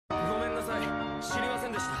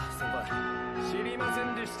りませ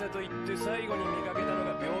んでしたと言って最後に見かけたの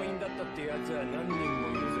が病院だったってやつは何人も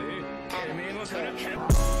いるぜ。てめえもそれけ。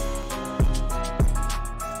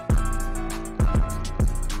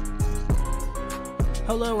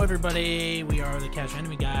Hello, everybody. We are the Casual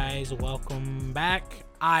Enemy Guys. Welcome back.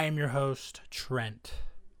 I am your host, Trent.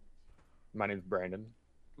 My name's Brandon.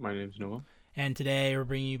 My name's Noah. And today we're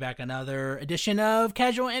bringing you back another edition of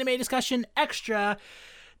Casual Anime Discussion Extra.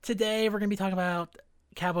 Today we're going to be talking about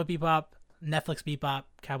Cowboy Bebop, Netflix Bebop,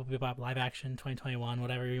 Cowboy Bebop live action 2021,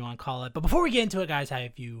 whatever you want to call it. But before we get into it, guys, how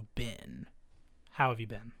have you been? How have you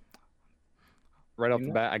been? Right off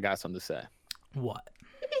the bat, I got something to say. What?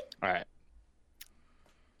 All right.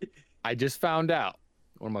 I just found out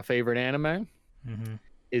one of my favorite anime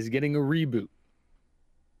is getting a reboot.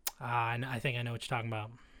 I think I know what you're talking about.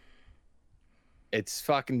 It's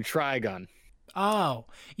fucking Trigun. Oh,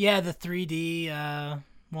 yeah, the 3D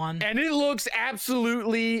one. And it looks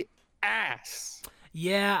absolutely ass.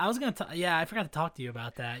 Yeah, I was going to I forgot to talk to you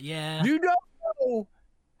about that. Yeah. You don't know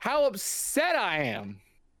how upset I am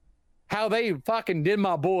how they fucking did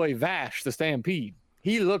my boy Vash the Stampede.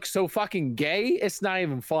 He looks so fucking gay, it's not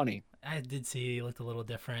even funny. I did see he looked a little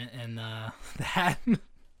different in that.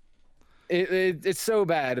 It's so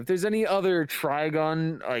bad. If there's any other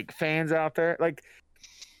Trigun like fans out there, like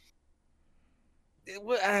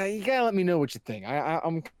you gotta let me know what you think.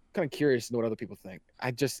 I'm kind of curious to know what other people think.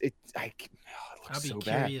 It looks I'll be so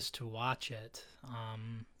curious bad. to watch it.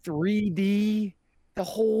 3D. The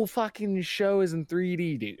whole fucking show is in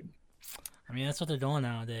 3D, dude. I mean, that's what they're doing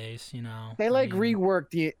nowadays, you know. They reworked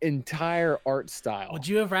the entire art style. Would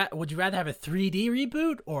you rather have a 3D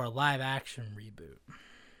reboot or a live action reboot?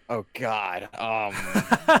 Oh God.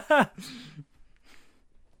 I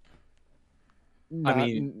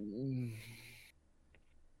mean,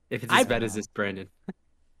 if it's as bad as this, Brandon.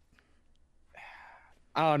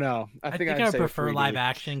 I don't know. I think I I'd prefer 3D. live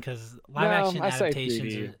action because live action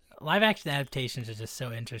adaptations are just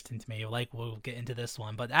so interesting to me. Like, we'll get into this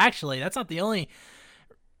one, but actually, that's not the only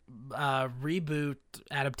reboot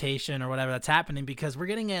adaptation or whatever that's happening, because we're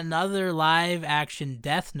getting another live action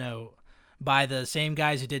Death Note by the same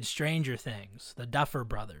guys who did Stranger Things, the Duffer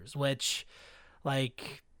Brothers, which,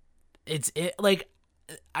 like,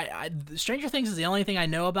 Stranger Things is the only thing I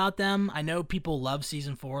know about them. I know people love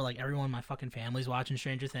season 4. Like, everyone in my fucking family's watching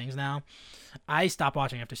Stranger Things now. I stopped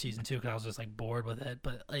watching after season 2 because I was just like bored with it.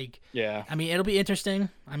 But like, yeah, I mean, it'll be interesting.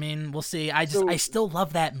 I mean, we'll see. I still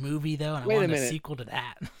love that movie though, and I want a sequel to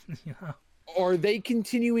that. You know? Are they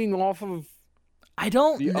continuing off of? I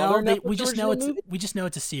don't know. We just know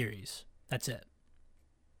it's a series. That's it.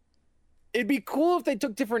 It'd be cool if they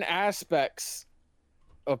took different aspects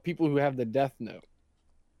of people who have the Death Note.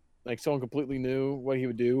 Like, someone completely new what he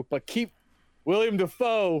would do, but keep William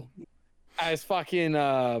Dafoe as fucking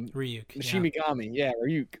Ryuk. Shimigami. Yeah,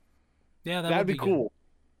 Ryuk. Yeah, that'd be cool.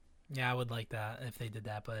 Yeah, I would like that if they did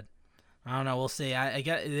that, but I don't know. We'll see. I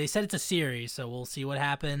get. They said it's a series, so we'll see what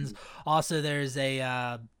happens. Also, there's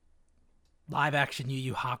a live action Yu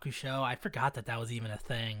Yu Hakusho. I forgot that was even a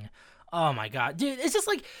thing. Oh my god, dude! It's just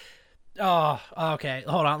like. Oh, okay.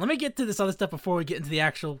 Hold on. Let me get to this other stuff before we get into the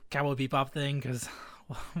actual Cowboy Bebop thing, because.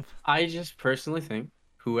 I just personally think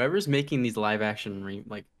whoever's making these live action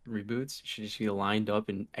reboots should just be lined up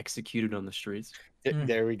and executed on the streets.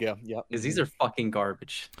 There we go. Yep. Because these are fucking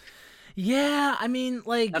garbage. Yeah, I mean,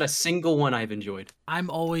 like, not a single one I've enjoyed. I'm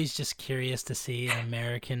always just curious to see an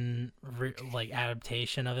American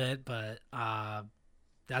adaptation of it, but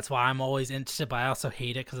that's why I'm always interested. But I also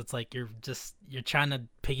hate it because it's like you're trying to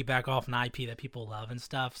piggyback off an IP that people love and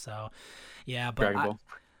stuff. So yeah, but Dragon Ball.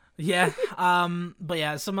 Yeah, but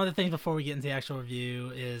yeah, some other things before we get into the actual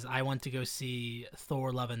review is I went to go see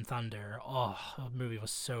Thor: Love and Thunder. Oh, the movie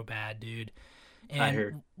was so bad, dude. And I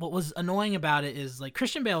heard. What was annoying about it is, like,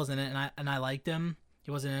 Christian Bale was in it, and I liked him.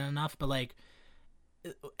 He wasn't in it enough, but like,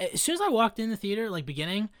 as soon as I walked in the theater, like,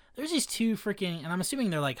 beginning, there's these two freaking, and I'm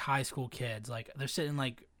assuming they're like high school kids. Like, they're sitting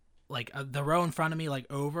like the row in front of me, like,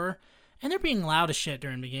 over, and they're being loud as shit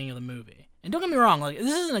during the beginning of the movie. And don't get me wrong, like,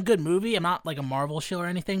 this isn't a good movie. I'm not like a Marvel show or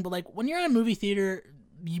anything, but like, when you're in a movie theater,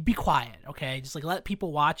 you be quiet, okay? Just like let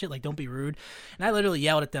people watch it. Like, don't be rude. And I literally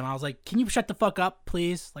yelled at them. I was like, "Can you shut the fuck up,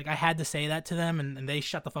 please?" Like, I had to say that to them, and they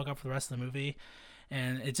shut the fuck up for the rest of the movie.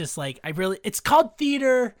 And it's just like, it's called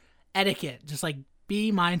theater etiquette. Just like,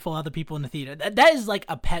 be mindful of other people in the theater. That is like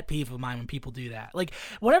a pet peeve of mine when people do that. Like,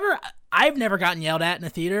 whatever. I've never gotten yelled at in a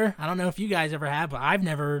theater. I don't know if you guys ever have, but I've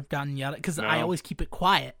never gotten yelled at because I always keep it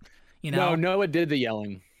quiet. You know? No, Noah did the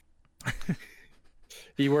yelling.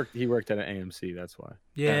 He worked at an AMC. That's why.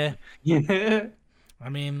 Yeah. Yeah. I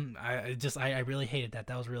mean, I really hated that.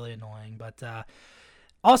 That was really annoying. But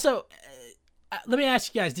also, let me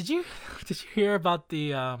ask you guys: did you hear about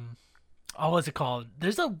the what was it called? Do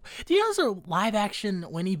you know there's a live action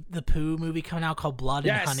Winnie the Pooh movie coming out called Blood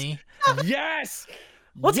and Yes. Honey? Yes.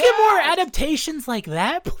 Let's get more adaptations like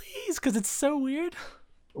that, please, because it's so weird.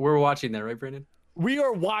 We're watching that, right, Brandon? We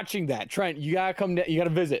are watching that. Trent, you gotta come. You gotta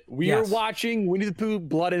visit. We Yes. are watching Winnie the Pooh,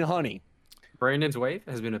 Blood and Honey. Brandon's wife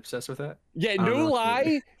has been obsessed with that. Yeah, don't know no what to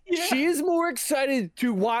do. lie. She is more excited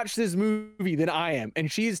to watch this movie than I am,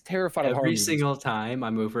 and she is terrified of horror Every movies. single time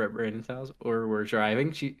I'm over at Brandon's house or we're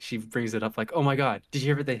driving, she brings it up like, "Oh my God, did you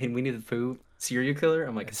hear about that Winnie the Pooh serial killer?"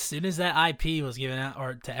 I'm like, As soon as that IP was given out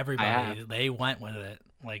or to everybody, have. they went with it.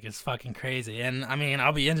 Like, it's fucking crazy. And I mean,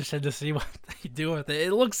 I'll be interested to see what they do with it.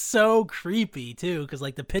 It looks so creepy too, because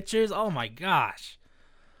like the pictures, oh my gosh.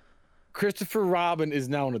 Christopher Robin is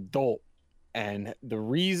now an adult, and the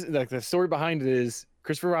reason, like the story behind it is,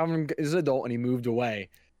 Christopher Robin is an adult and he moved away,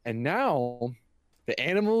 and now the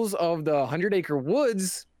animals of the 100 Acre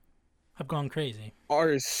Woods I've gone crazy.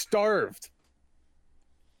 are starved.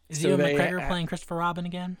 Is So Ewan they- McGregor playing Christopher Robin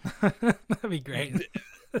again? That'd be great.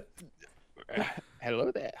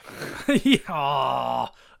 Hello there. Oh,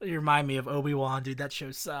 you remind me of Obi-Wan, dude. That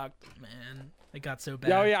show sucked, man. It got so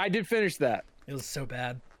bad. Oh yeah, I did finish that. It was so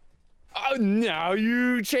bad. Oh, now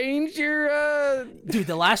you changed your. Dude,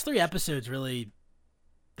 the last 3 episodes really,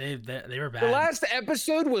 they were bad. The last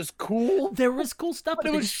episode was cool, There was cool stuff, but but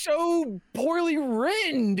it they was just, so poorly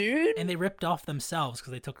written, dude. and they ripped off themselves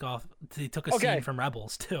because they took a Okay. scene from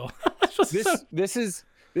Rebels too. It's just This so-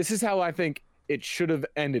 this is how I think it should have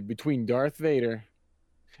ended between Darth Vader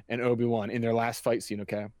and Obi-Wan in their last fight scene.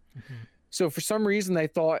 Okay, Mhm. so for some reason they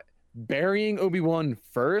thought burying Obi-Wan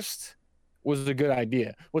first was a good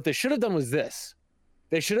idea. What they should have done was this: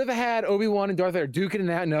 they should have had Obi-Wan and Darth Vader duking it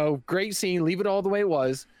out. No, great scene, leave it all the way it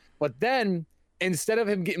was. But then instead of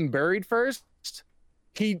him getting buried first,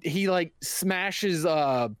 he like smashes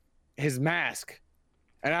his mask,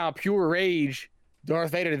 and out of pure rage,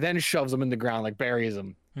 Darth Vader then shoves him in the ground, like buries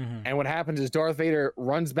him. Mhm. And what happens is Darth Vader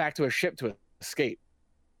runs back to a ship to escape.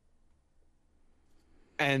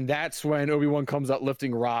 And that's when Obi-Wan comes up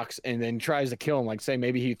lifting rocks and then tries to kill him, like say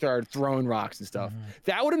maybe he started throwing rocks and stuff. Mhm.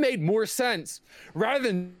 That would have made more sense rather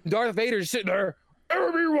than Darth Vader sitting there,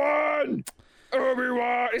 Obi-Wan,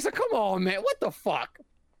 Obi-Wan. It's like, come on, man, what the fuck?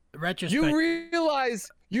 Retrospect.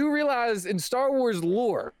 You realize in Star Wars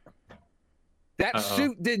lore, that Uh-oh.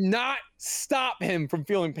 suit did not stop him from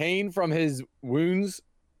feeling pain from his wounds.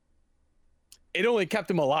 It only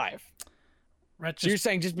kept him alive. So you're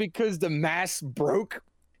saying just because the mask broke,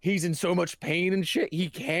 he's in so much pain and shit, he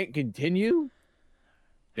can't continue?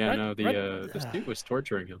 yeah, Red- no, Red- the suit was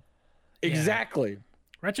torturing him. Yeah. Exactly.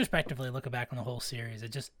 Retrospectively, looking back on the whole series,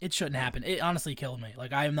 it shouldn't happen. It honestly killed me.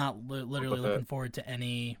 Like, I am not literally Boba Fett. looking forward to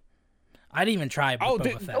any. I didn't even try Oh, Boba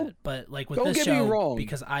don't- Fett, but like with don't this get me show, wrong.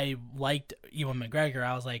 because I liked Ewan McGregor,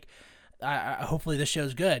 I was like, hopefully this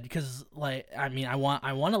show's good, because like I mean I want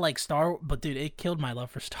to like but dude, it killed my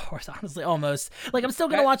love for Star Wars, honestly, almost. Like, I'm still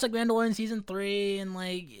gonna That- watch like Mandalorian season 3, and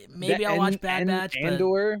like maybe I'll watch Bad Batch, but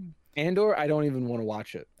Andor, I don't even want to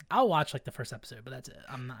watch it. I'll watch like the first episode, but that's it.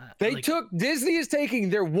 I'm not. They like, Disney is taking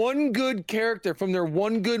their one good character from their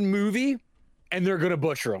one good movie, and they're gonna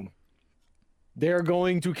butcher him. They're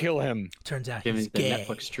going to kill him. turns out Giving he's the gay.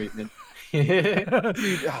 Netflix treatment. Dude,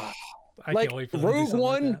 I like can't wait for them to do Rogue something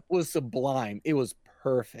like One that. was sublime. It was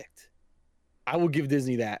perfect. I will give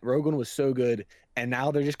Disney that. Rogue One was so good, and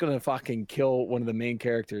now they're just gonna fucking kill one of the main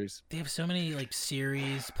characters. They have so many like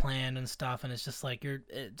series planned and stuff, and it's just like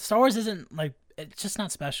Star Wars isn't like, it's just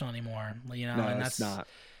not special anymore, you know. No, and it's that's not.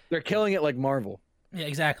 They're killing it like Marvel. Yeah,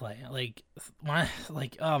 exactly. Like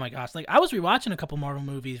oh my gosh, like I was rewatching a couple Marvel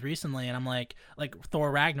movies recently, and I'm like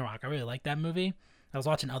Thor Ragnarok. I really like that movie. I was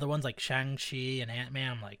watching other ones like Shang-Chi and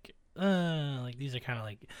Ant-Man. I'm like these are kind of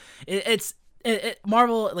like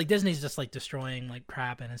Marvel, like Disney's just like destroying like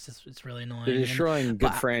crap, and it's really annoying. They're And- destroying good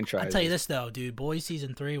but franchises. I'll tell you this though, dude. Boys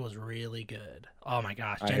season 3 was really good. Oh my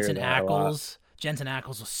gosh, I hear Jensen that a lot. Ackles. Jensen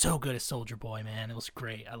Ackles was so good as Soldier Boy, man. It was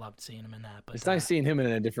great. I loved seeing him in that. But It's nice seeing him in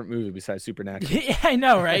a different movie besides Supernatural. yeah, I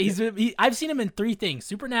know, right? I've seen him in 3 things: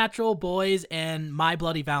 Supernatural, Boys, and My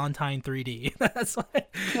Bloody Valentine 3D. That's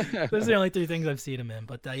like, those are the only 3 things I've seen him in.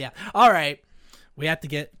 But yeah, all right, we have to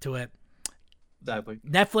get to it. Exactly.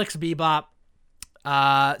 Netflix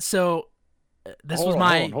Bebop. So this Hold was on,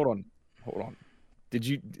 my. hold on. Did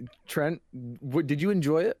you, Trent? Did you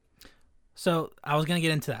enjoy it? So I was gonna get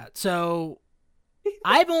into that. So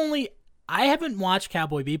I haven't watched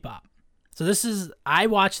Cowboy Bebop. So I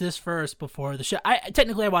watched this first before the show. I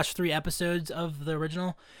watched 3 episodes of the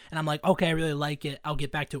original, and I'm like, okay, I really like it. I'll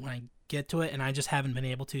get back to it when I get to it, and I just haven't been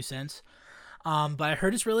able to since. But I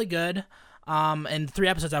heard it's really good. And 3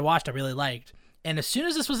 episodes I watched, I really liked. And as soon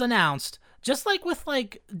as this was announced, just like with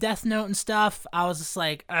like Death Note and stuff, I was just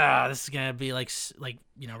like, this is gonna be like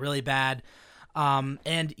really bad.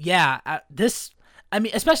 And yeah, I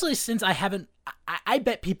mean, especially since I haven't, I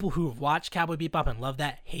bet people who've watched Cowboy Bebop and love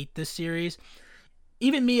that hate this series.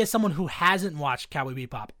 Even me, as someone who hasn't watched Cowboy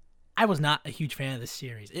Bebop, I was not a huge fan of this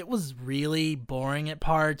series. It was really boring at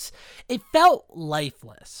parts. It felt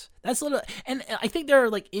lifeless. That's a little, and I think there are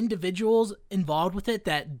like individuals involved with it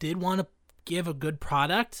that did want to give a good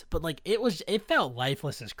product, but like it felt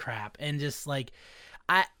lifeless as crap. And just like,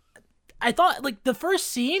 I thought, like, the first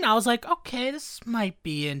scene, I was like, okay, this might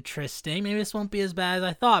be interesting. Maybe this won't be as bad as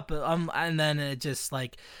I thought. But and then it just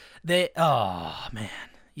like, oh man,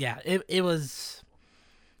 yeah, it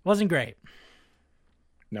wasn't great.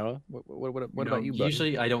 No, what about you, buddy?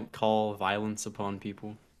 Usually, I don't call violence upon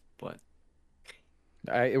people, but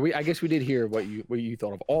I guess we did hear what you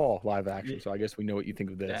thought of all live action, so I guess we know what you think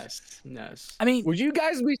of this. yes. I mean, Would you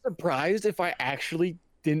guys be surprised if I actually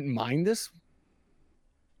didn't mind this?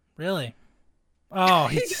 really? Oh,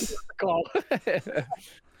 He just he's got the call.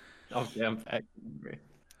 Okay, I'm back.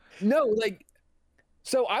 No, like,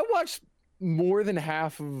 so I watched more than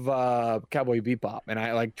half of Cowboy Bebop, and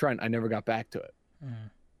I never got back to it.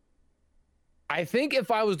 I think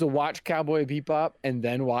if I was to watch Cowboy Bebop and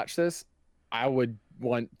then watch this, I would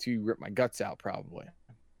want to rip my guts out probably.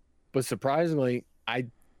 But surprisingly, I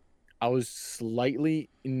was slightly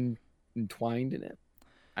entwined in it,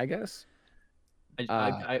 I guess.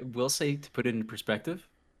 I will say, to put it in perspective,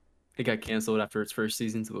 it got canceled after its first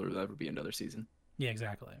season, so there'll never be another season. yeah,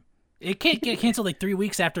 exactly. It can't get canceled like 3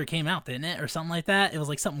 weeks after it came out, didn't it, or something like that? It was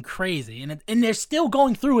like something crazy, and they're still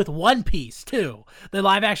going through with One Piece too, the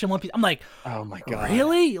live action One Piece. I'm like, Oh my god!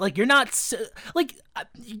 really? Like you're not like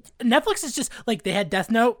Netflix is just like they had Death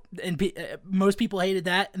Note, and most people hated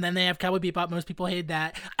that, and then they have Cowboy Bebop. Most people hated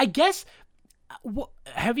that. I guess.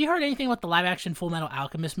 Have you heard anything about the live action Full Metal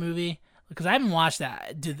Alchemist movie? Because I haven't watched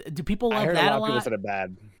that. Do people I love heard that a a lot of people lot? said it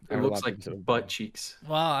bad. I It heard a lot looks of like people said it butt bad. cheeks.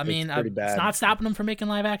 Well, I mean, pretty it's bad. not stopping them from making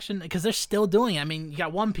live action because they're still doing it. I mean, you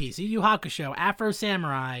got One Piece, Yu Yu Hakusho, Afro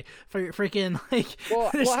Samurai, for freaking like Well,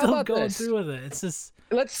 they're how still about going this? through with it. It's just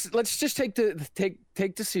Let's just take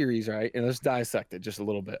the series, right, and let's dissect it just a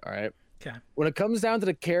little bit, all right? okay. When it comes down to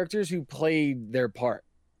the characters who played their part,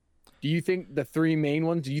 do you think the 3 main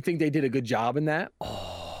ones? Do you think they did a good job in that?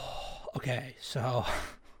 Oh, okay. So All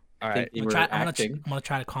I right. think they I'm were gonna, acting.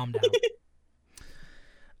 try to calm down.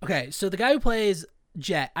 Okay, so the guy who plays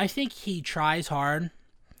Jet, I think he tries hard.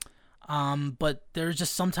 But there's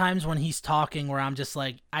just sometimes when he's talking where I'm just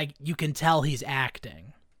like, you can tell he's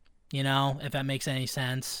acting. You know, if that makes any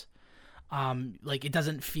sense. Like it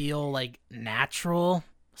doesn't feel like natural,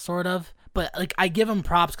 sort of. But like I give him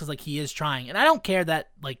props because like he is trying, and I don't care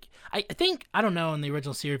that like I think I don't know in the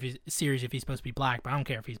original series if he's supposed to be black, but I don't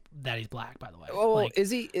care if he's black. By the way, Oh, like, is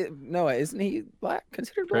he? No, isn't he black?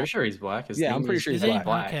 Considered black? Pretty sure he's black. His Yeah, I'm name pretty is sure he's is he?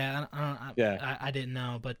 black. Okay, I don't, Yeah. I didn't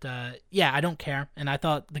know, but yeah, I don't care, and I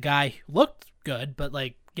thought the guy looked good, but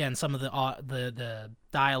like again, some of the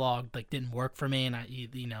dialogue like didn't work for me, and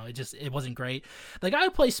it wasn't great. The guy who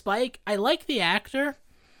plays Spike, I like the actor.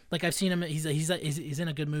 Like I've seen him. He's in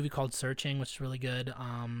a good movie called Searching, which is really good.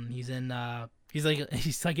 He's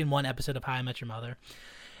like in one episode of How I Met Your Mother,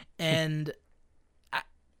 and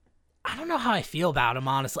I don't know how I feel about him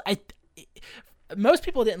honestly. Most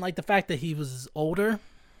people didn't like the fact that he was older,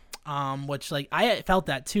 which like I felt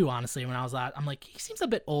that too honestly when I was out. I'm like he seems a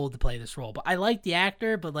bit old to play this role, but I like the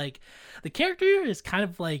actor. But like the character is kind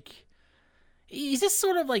of like he's just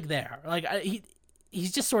sort of like there. Like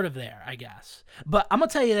he's just sort of there, I guess. But I'm gonna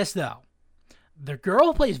tell you this though, the girl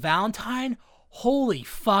who plays Valentine, holy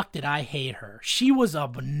fuck, did I hate her. She was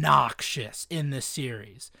obnoxious in this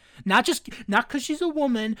series. Not because she's a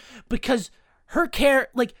woman, because her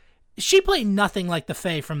like she played nothing like the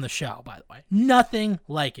Faye from the show, by the way. Nothing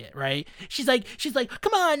like it, right? She's like,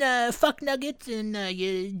 come on, fuck nuggets and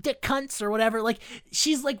you dick cunts or whatever. Like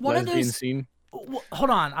she's like one Lesbian of those. scene. Hold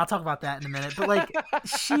on, I'll talk about that in a minute. But like,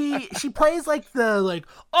 she plays the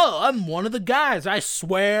oh, I'm one of the guys. I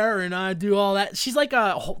swear, and I do all that. She's like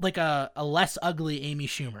a less ugly Amy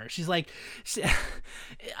Schumer. She's like,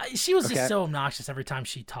 she was just so obnoxious every time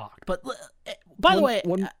she talked. But by the way,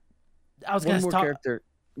 I was gonna talk. Character.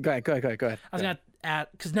 Go ahead. I was gonna add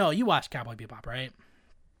because no, you watched Cowboy Bebop, right?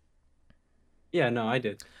 Yeah, no, I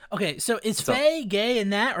did. Okay, so is Faye gay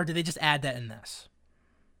in that, or did they just add that in this?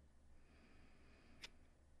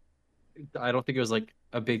 I don't think it was like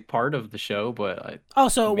a big part of the show, but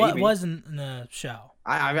So what maybe. was in the show?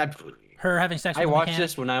 I Her having sex with I a watched mechanic?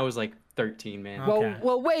 this when I was like 13, man. Okay.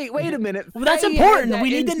 Well, wait a minute. Well, that's Faye had important. that We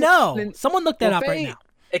need to know. incident- Someone look that Well, up right Faye- now. Well, Someone look that Faye- up right Faye- now.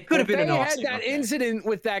 It could have been Faye an had Austin. that incident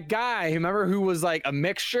with that guy. Remember who was like a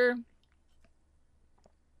mixture?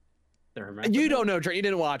 You don't know, Trent. You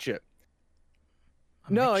didn't watch it.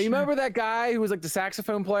 No, you remember that guy who was like the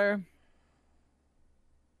saxophone player?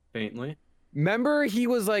 Faintly. Remember he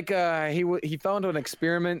was like he fell into an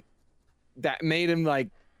experiment that made him like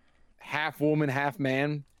half woman, half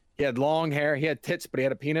man. He had long hair. He had tits, but he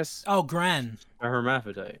had a penis. Oh, Gren. A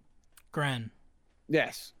hermaphrodite. Gren.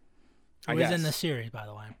 Yes. Who was in the series, by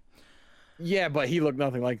the way. Yeah, but he looked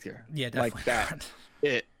nothing like her. Yeah, definitely. Like that.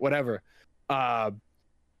 not. Whatever.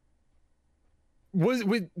 Was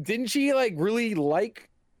didn't she like really like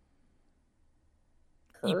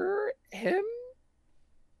him?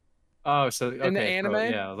 Oh, so okay, In the so,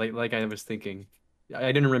 anime? yeah, like I was thinking.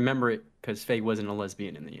 I didn't remember it because Faye wasn't a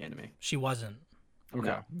lesbian in the anime. She wasn't. Okay.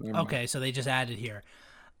 No. never mind. Okay, so they just added here.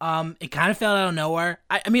 It kind of fell out of nowhere.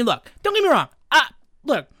 I mean, look, don't get me wrong.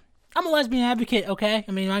 Look, I'm a lesbian advocate, okay?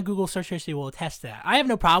 I mean, my Google search history will attest to that. I have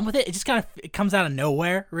no problem with it. It just kind of it comes out of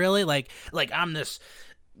nowhere, really. Like I'm this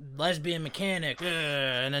lesbian mechanic,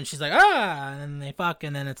 and then she's like, and then they fuck,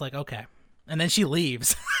 and then it's like, okay, and then she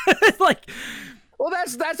leaves. Like, Well,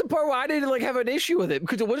 that's the part where I didn't like have an issue with it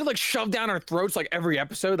because it wasn't like shoved down our throats like every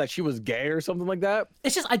episode that she was gay or something like that.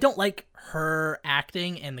 it's just I don't like her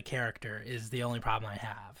acting, and the character is the only problem I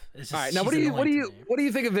have. It's just, All right, now she's annoying to me. what do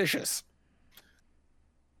you think of Vicious?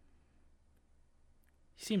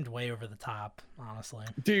 He seemed way over the top, honestly.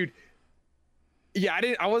 Dude, yeah,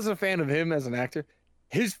 I wasn't a fan of him as an actor.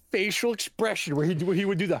 His facial expression where he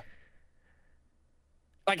would do the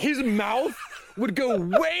like his mouth would go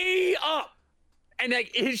way up and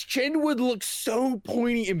like his chin would look so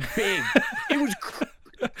pointy and big. It was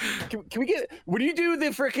can we get when you do the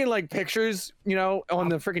freaking like pictures, you know, on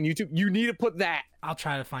the freaking YouTube, you need to put that I'll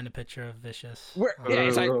try to find a picture of Vicious. where yeah,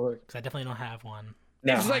 it's like Because I definitely don't have one.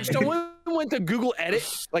 it's like someone went to Google Edit,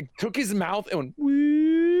 like took his mouth and went,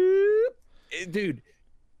 whoop. Dude,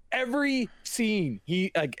 every scene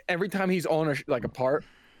he like every time he's on a part,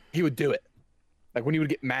 he would do it. Like when he would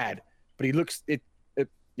get mad, but he looks it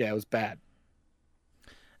yeah, it was bad.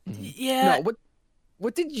 Yeah. No,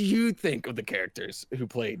 what did you think of the characters who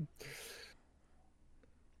played?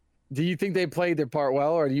 Do you think they played their part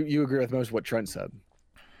well, or do you agree with most of what Trent said?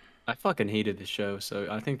 I fucking hated the show, so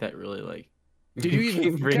I think that really like Did you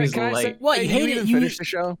even brings can I say- light. What, you did hated- even you- finish the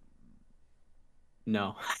show?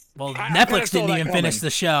 No. Well, I kinda Netflix saw didn't that even finish coming. the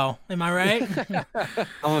show. Am I right? I'm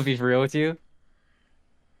gonna be real with you.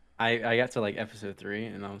 I got to like episode 3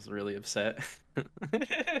 and I was really upset.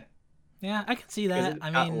 Yeah, I can see 'Cause that. it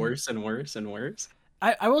I got mean, worse and worse and worse.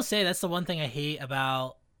 I will say that's the one thing I hate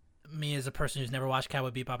about me as a person who's never watched Cowboy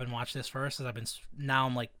Bebop and watched this first, is now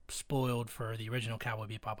I'm like spoiled for the original Cowboy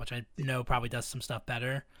Bebop, which I know probably does some stuff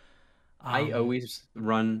better. I always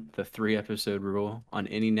run the 3-episode rule on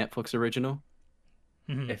any Netflix original.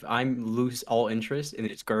 Mhm. If I'm lose all interest and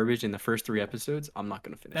it's garbage in the first 3 episodes, I'm not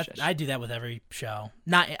gonna finish that. I do that with every show.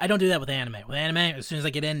 I don't do that with anime. With anime, as soon as I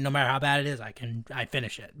get in, no matter how bad it is, I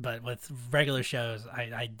finish it. But with regular shows,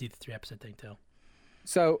 I do the 3-episode thing too.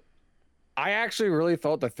 So, I actually really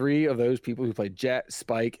thought the 3 of those people who played Jet,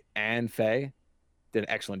 Spike, and Faye did an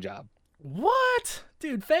excellent job. What,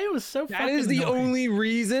 dude? Faye was so. That fucking is the annoying. only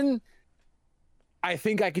reason I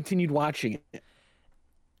think I continued watching it.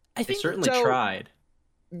 I They think certainly so. tried.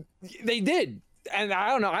 They did, and I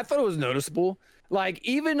don't know. I thought it was noticeable. Like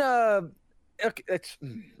even let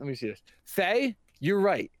me see this. Faye, you're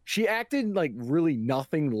right. She acted like really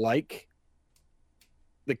nothing like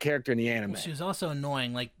the character in the anime. she was also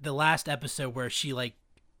annoying. Like the last episode where she like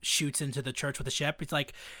shoots into the church with a ship. It's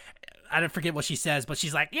like I don't forget what she says, but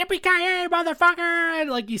she's like "Yippee-ki-yay, motherfucker!" And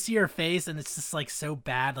like you see her face, and it's just like so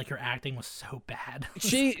bad. Like her acting was so bad.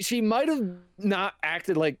 She might have not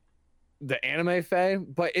acted like the anime Faye,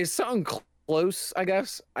 but it's something close. I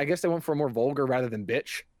guess they went for a more vulgar rather than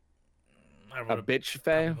bitch. I A would've- bitch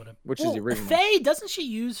Faye, probably would've- which is Well, the original. Faye, doesn't she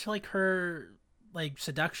use like her like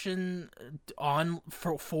seduction on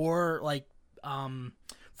for like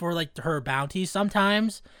her bounties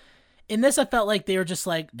sometimes? In this, I felt like they were just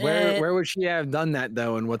like Where would she have done that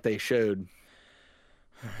though, in what they showed?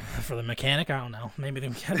 for the mechanic. I don't know. Maybe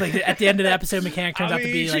like at the end of the episode, mechanic turns out to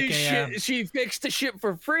be like a. she fixed the ship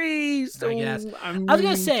for free. So I guess. I was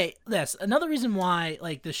gonna say this. Another reason why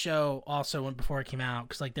like the show also went before it came out,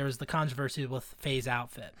 because like there was the controversy with Faye's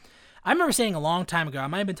outfit. I remember saying a long time ago, I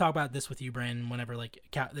might have been talking about this with you, Brandon, whenever like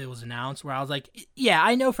it was announced, where I was like, yeah,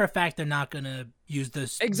 I know for a fact they're not gonna use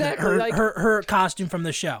this Exactly, her costume from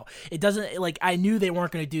the show. It doesn't like I knew they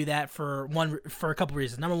weren't gonna do that for a couple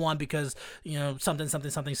reasons. Number one, because something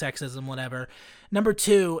sexism, whatever. Number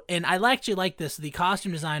two, and I actually like this. The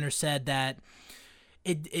costume designer said that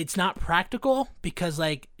it's not practical because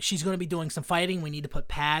like she's going to be doing some fighting. We need to put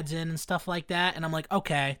pads in and stuff like that. And I'm like,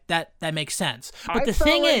 okay, that makes sense. But the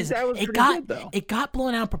thing is, it got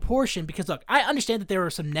blown out of proportion because look, I understand that there were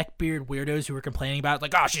some neckbeard weirdos who were complaining about it,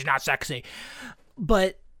 like, oh, she's not sexy.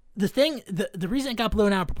 But the reason it got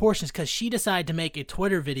blown out of proportion is because she decided to make a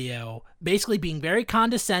Twitter video basically being very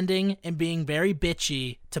condescending and being very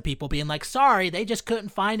bitchy to people, being like, sorry, they just couldn't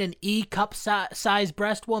find an E-cup size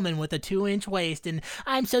breast woman with a 2-inch waist, and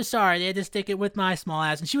I'm so sorry, they had to stick it with my small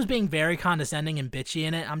ass. And she was being very condescending and bitchy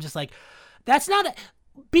in it. I'm just like, that's not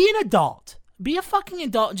be an adult. Be a fucking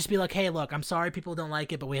adult and just be like, hey, look, I'm sorry people don't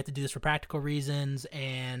like it, but we have to do this for practical reasons,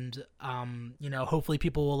 and hopefully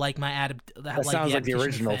people will like my that sounds like the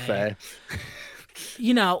original Faye.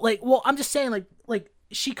 Well, I'm just saying, like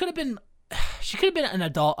she could have been an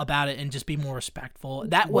adult about it and just be more respectful.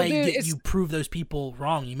 That way, you prove those people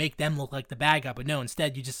wrong. You make them look like the bad guy, but no,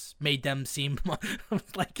 instead you just made them seem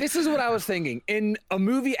like. This is what I was thinking in a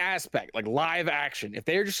movie aspect, like live action. If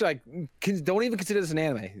they're just like, don't even consider this an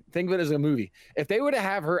anime. Think of it as a movie. If they were to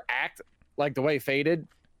have her act like the way Faye did,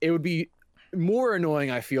 it would be more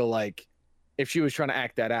annoying. I feel like if she was trying to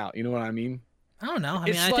act that out. You know what I mean? I don't know. I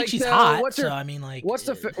mean, I think she's hot. What's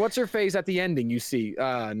her phase at the ending? You see?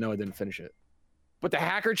 No, I didn't finish it. But the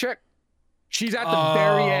hacker chick, she's at the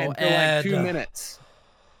very end for like 2 minutes.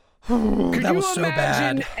 Could that you was so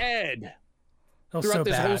imagine bad. Ed throughout so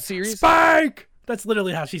this whole series? Spike. That's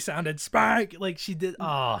literally how she sounded. Spike. Like she did.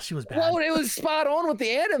 Oh, she was bad. Well, it was spot on with the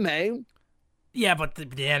anime. Yeah, but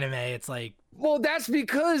the anime, it's like. Well, that's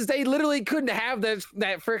because they literally couldn't have that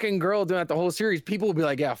freaking girl doing that the whole series. People would be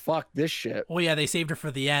like, yeah, fuck this shit. Well, yeah, they saved her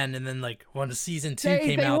for the end, and then like when season 2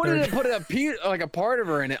 came out, they wanted to put a part of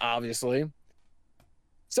her in it, obviously.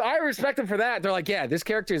 So I respect them for that. They're like, yeah, this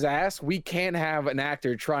character's ass. We can't have an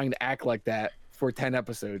actor trying to act like that for 10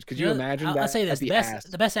 episodes. Could you imagine that? I'll say this: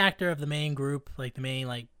 the best actor of the main group, like the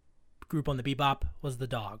main group on the Bebop, was the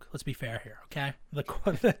dog. Let's be fair here, okay? The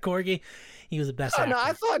corgi, he was the best actor. No,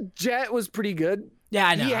 I thought Jet was pretty good. Yeah,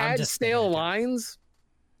 I know. He had stale lines.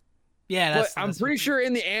 Yeah, I'm pretty sure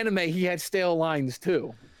in the anime he had stale lines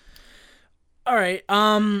too. All right,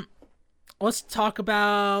 let's talk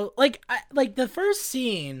about the first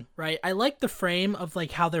scene, right? I like the frame of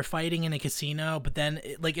like how they're fighting in a casino, but then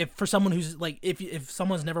like if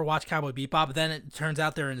someone's never watched Cowboy Bebop, but then it turns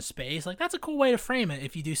out they're in space, like that's a cool way to frame it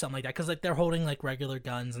if you do something like that, because like they're holding like regular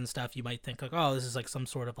guns and stuff. You might think like, oh, this is like some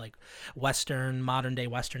sort of like modern day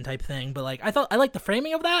Western type thing, but like I like the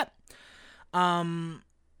framing of that.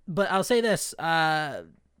 But I'll say this,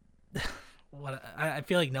 what I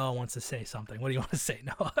feel like Noah wants to say something. What do you want to say,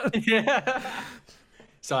 Noah? Yeah.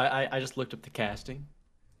 So I just looked up the casting.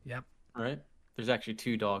 Yep. All right. There's actually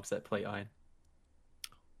 2 dogs that play Ein.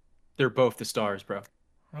 They're both the stars, bro.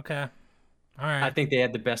 Okay. All right. I think they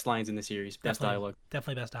had the best lines in the series. Best dialogue.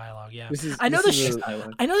 Definitely best dialogue. Yeah. I know the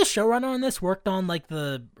showrunner on this worked on like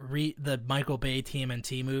the Michael Bay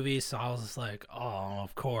TMNT movies, so I was just like, oh,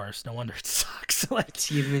 of course. No wonder it sucks. Like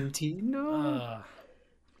TMNT. No.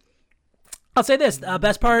 I'll say this: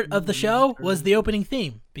 best part of the show was the opening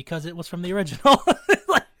theme because it was from the original.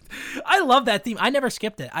 I love that theme. I never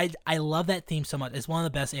skipped it. I love that theme so much. It's one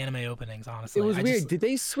of the best anime openings, honestly. It was weird. Did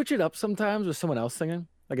they switch it up sometimes with someone else singing,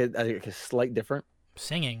 like a slight different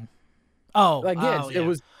singing? Oh, it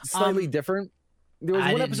was slightly different. There was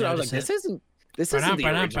one episode I was like, this isn't the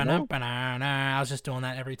original. I was just doing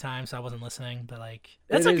that every time, so I wasn't listening. But like,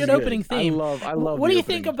 that's a good opening theme. I love. What do you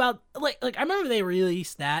think about like? I remember they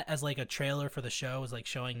released that as like a trailer for the show, was like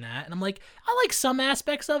showing that, and I'm like, I like some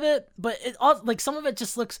aspects of it, but it all like some of it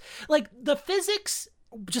just looks like the physics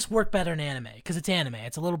just work better in anime because it's anime.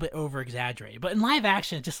 It's a little bit over exaggerated, but in live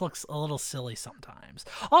action, it just looks a little silly sometimes.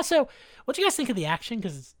 Also, what do you guys think of the action?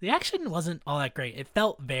 Because the action wasn't all that great. It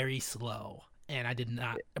felt very slow. And I did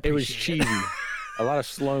not appreciate it. It was cheesy. A lot of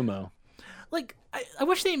slow-mo. Like, I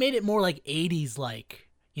wish they made it more like 80s, like,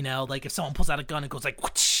 like if someone pulls out a gun and goes like,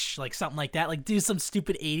 whoosh, like something like that. Like, do some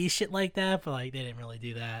stupid 80s shit like that, but like, they didn't really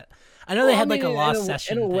do that. I know they had like a Lost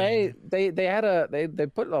Session in a way, thing. they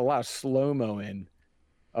put a lot of slow-mo in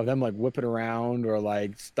of them like whipping around or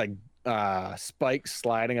like Spike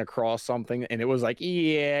sliding across something, and it was like,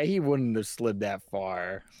 yeah, he wouldn't have slid that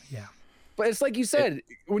far. Yeah. But it's like you said,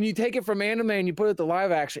 when you take it from anime and you put it to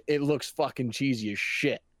live action, it looks fucking cheesy as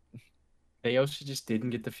shit. They also just didn't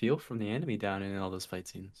get the feel from the anime down in all those fight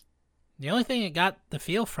scenes. The only thing it got the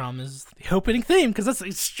feel from is the opening theme, because that's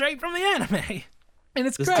like, straight from the anime, and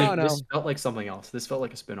it's This, great. don't know. this felt like something else. This felt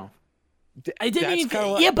like a spin-off. I didn't That's even. kinda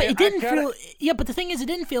what- Yeah, but it I didn't kinda- feel. Yeah, but the thing is, it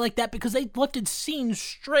didn't feel like that because they lifted scenes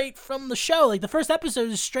straight from the show. Like the first episode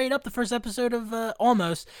is straight up the first episode of the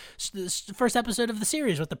first episode of the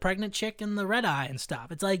series with the pregnant chick and the red eye and stuff.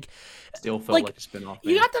 It's like Still felt Like, like a spin-off.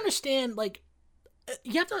 you man. have to understand. Like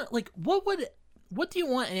you have to like what do you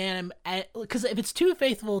want an anime? Because if it's too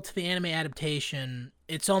faithful to the anime adaptation,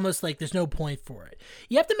 it's almost like there's no point for it.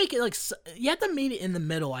 You have to make it like you have to meet it in the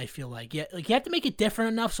middle. I feel like you have to make it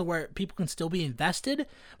different enough so where people can still be invested,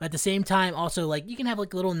 but at the same time also like you can have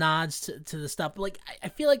like little nods to the stuff. But like I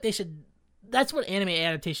feel like they should. That's what anime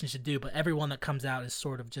adaptation should do. But every one that comes out is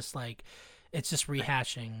sort of just like it's just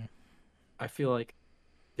rehashing. I feel like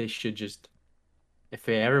they should just, if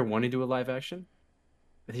they ever want to do a live action,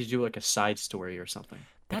 they should do like a side story or something,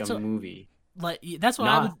 like That's a what- movie, Like that's what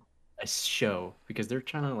I would. not a show, because they're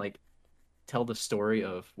trying to like tell the story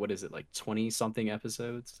of what is it, like 20-something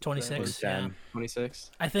episodes? 26, yeah.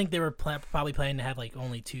 26. I think they were probably planning to have like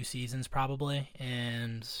only 2 seasons, probably,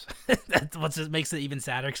 and that's what just makes it even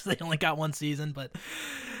sadder because they only got 1 season. But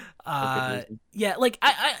yeah, like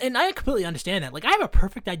I completely understand that. Like I have a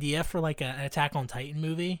perfect idea for like an Attack on Titan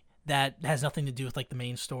movie that has nothing to do with like the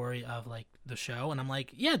main story of like the show, and I'm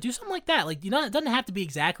like, yeah, do something like that. Like it doesn't have to be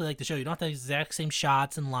exactly like the show. You don't have to have the exact same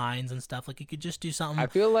shots and lines and stuff. Like you could just do something. I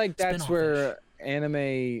feel like that's spin-off-ish. where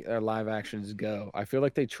anime or live actions go. I feel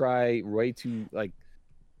like they try way too like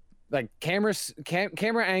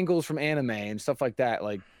camera angles from anime and stuff like that.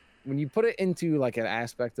 Like when you put it into like an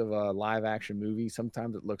aspect of a live action movie,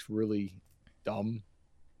 sometimes it looks really dumb.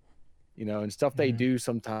 You know, and stuff they Mhm. do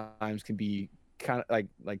sometimes can be kind of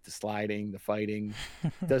like the sliding, the fighting,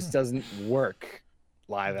 just doesn't work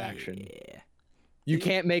live action. Yeah. You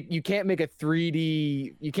can't make a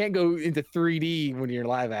 3D. You can't go into 3D when you're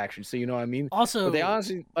live action. So you know what I mean. Also, But they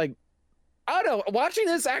honestly like. I don't know. Watching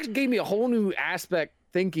this actually gave me a whole new aspect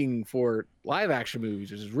thinking for live action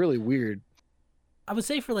movies, which is really weird. I would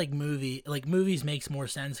say for like movies makes more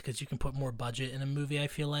sense because you can put more budget in a movie. I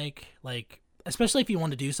feel like especially if you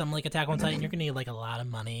want to do something like Attack on Titan, you're gonna need like a lot of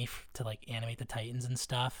money to like animate the Titans and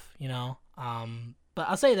stuff, you know. But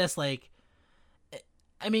I'll say this, like,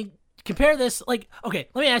 I mean, compare this, like, okay,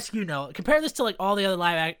 let me ask you, Noah, compare this to like all the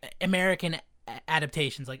other American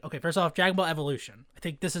adaptations. Like, okay, first off, Dragon Ball Evolution. I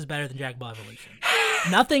think this is better than Dragon Ball Evolution.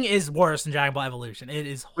 Nothing is worse than Dragon Ball Evolution. It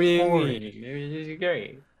is horrid.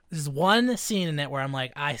 Great. There's one scene in it where I'm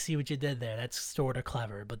like, I see what you did there. That's sort of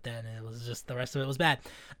clever, but then it was just the rest of it was bad.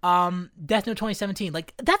 Death Note 2017,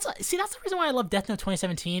 like that's the reason why I love Death Note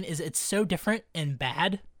 2017 is it's so different and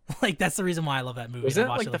bad. Like that's the reason why I love that movie. Was I that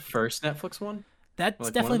watched like it, the first Netflix one? That's like, one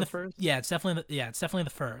of definitely the the first? Yeah, it's definitely the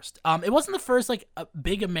first. It wasn't the first like a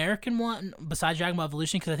big American one besides Dragon Ball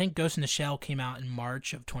Evolution because I think Ghost in the Shell came out in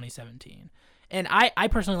March of 2017, and I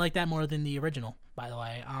personally like that more than the original. By the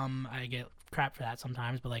way, I get crap for that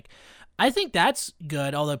sometimes, but like I think that's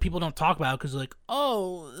good. Although people don't talk about it because like,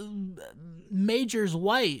 oh, Major's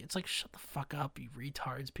white. It's like shut the fuck up, you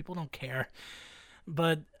retards. People don't care.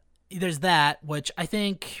 But there's that, which I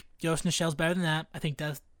think Ghost in the Shell's better than that. I think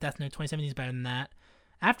Death Note 2017 is better than that.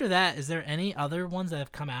 After that, is there any other ones that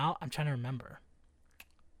have come out? I'm trying to remember.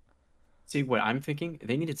 See, what I'm thinking,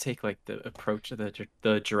 they need to take like the approach that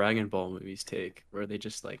the Dragon Ball movies take, where they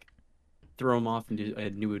just like throw them off into a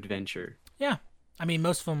new adventure. I mean,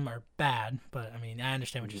 most of them are bad, but I mean, I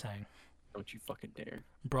understand what you're saying. Don't you fucking dare.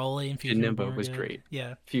 Broly and Fusion Nimbo Reborn was good. great.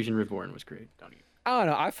 Yeah. Fusion Reborn was great. Don't you? I don't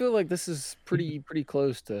know. I feel like this is pretty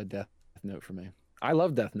close to Death Note for me. I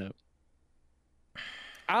love Death Note.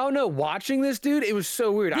 I don't know. Watching this, dude, it was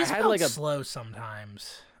so weird. These I had felt like a slow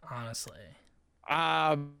sometimes, honestly.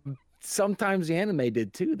 sometimes the anime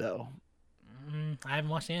did too, though. I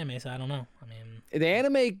haven't watched the anime, so I don't know. I mean, The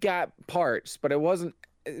anime got parts, but it wasn't.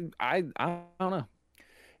 I don't know.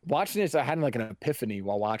 Watching this, I had like an epiphany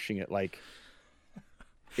while watching it. Like,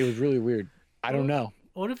 it was really weird. I don't know.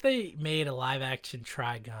 what if they made a live action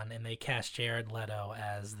Trigun and they cast Jared Leto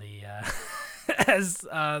as the as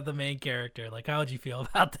the main character? Like, how would you feel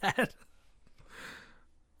about that?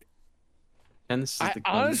 And this is I, the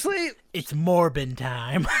honestly, It's Morbin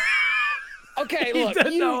time. okay, He look,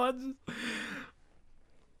 doesn't know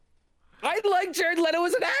I like Jared Leto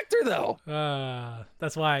as an actor, though.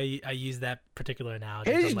 that's why I use that particular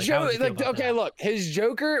analogy. His I'm like, how would you feel about okay, that? look, his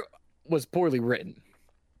Joker was poorly written.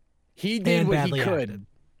 He did And what he badly could.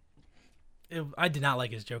 acted. I did not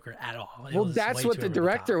like his Joker at all. It Well, was that's way what too the over the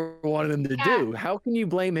top. director wanted him to do. How can you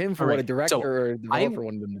blame him for what a Alright, director so or a developer I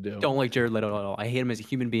wanted him to do? don't like Jared Leto at all. I hate him as a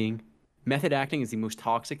human being. method acting is the most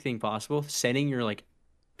toxic thing possible. Sending your like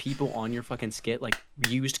people on your fucking skit like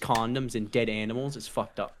used condoms and dead animals is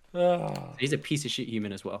fucked up. He's a piece of shit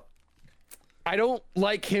human as well. I don't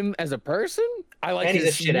like him as a person. I like And he's a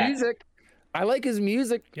his shit actor. music. I like his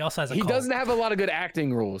music. He also has a He cult. doesn't have a lot of good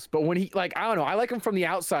acting roles, but when he like, I don't know. I like him from The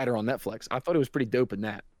Outsider on Netflix. I thought it was pretty dope in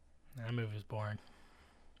that. That movie was boring.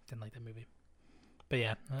 Didn't like that movie. But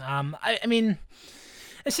yeah, I mean,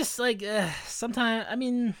 it's just like sometimes. I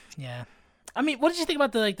mean, yeah. I mean, what did you think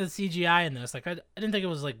about the CGI in this? Like, I didn't think it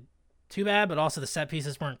was like too bad, but also the set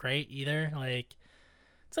pieces weren't great either. Like,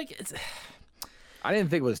 it's I didn't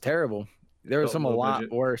think it was terrible. There was some a Low lot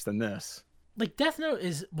budget. worse than this. like Death Note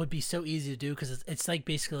would be so easy to do because it's like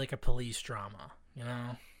basically like a police drama, you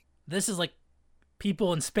know. This is like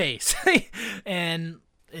people in space, and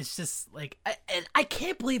it's just like I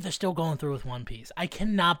can't believe they're still going through with One Piece. I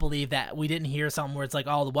cannot believe that we didn't hear something where it's like,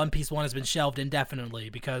 oh, the One Piece one has been shelved indefinitely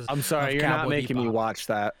because I'm sorry, of you're not Cowboy making me Bebop. watch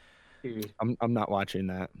that. Dude, I'm not watching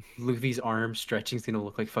that. Luffy's arm stretching is gonna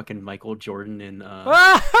look like fucking Michael Jordan in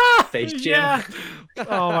Space Jam. Yeah.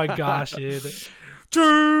 Oh my gosh, dude.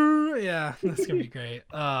 Yeah, that's gonna be great.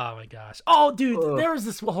 Oh my gosh. Oh, dude, Ugh. there was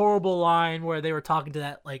this horrible line where they were talking to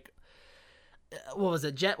that like, what was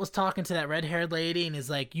it? Jet was talking to that red-haired lady and is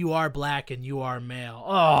like, "You are black and you are male."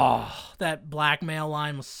 Oh, that black male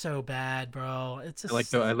line was so bad, bro. It's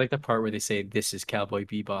just I like the part where they say this is Cowboy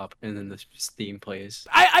Bebop and then this theme plays.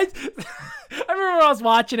 I I remember when I was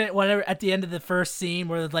watching it whenever at the end of the first scene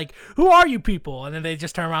where they're like, "Who are you people?" And then they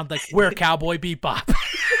just turn around like, "We're Cowboy Bebop."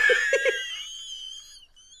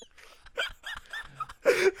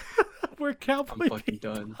 We're Cowboy I'm fucking Bebop.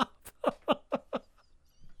 done.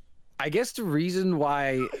 I guess the reason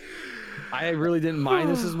why I really didn't mind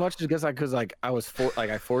this as much is because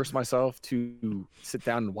I forced myself to sit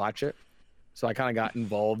down and watch it, so I kind of got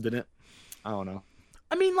involved in it. I don't know.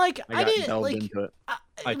 I mean, like, I I got didn't delved like. into it. I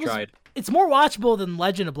it was- tried. It's more watchable than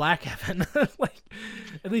Legend of Black Heaven. Like,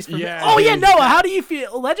 at least for me. Yeah, Oh yeah, dude. Noah, how do you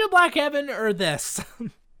feel? Legend of Black Heaven or this?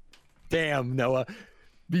 Damn, Noah,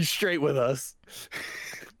 be straight with us,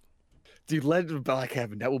 dude. Legend of Black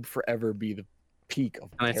Heaven, that will forever be the peak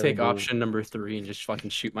of. Can I take terrible- option number 3 and just fucking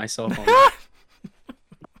shoot myself on that?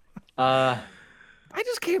 I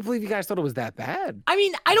just can't believe you guys thought it was that bad. I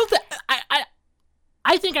mean, I don't think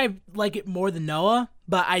I think I like it more than Noah,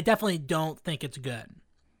 but I definitely don't think it's good.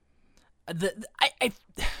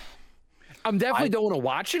 I'm definitely don't want to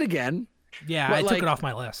watch it again. Yeah, But, I took like- it off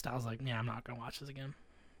my list. I was like, yeah, I'm not gonna watch this again.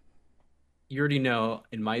 You already know,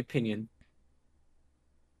 in my opinion,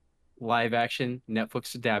 live action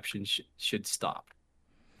Netflix adaptation should stop.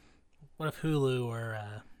 What if Hulu or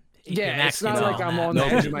HBO Yeah, Max it's not gets like on I'm that? on the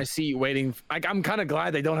No. edge of my seat waiting. Like I'm kind of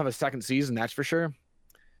glad they don't have a second season. That's for sure.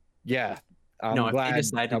 Yeah, I'm No, if they glad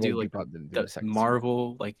decide to do, Cowboy like, Bebop didn't do a The second season.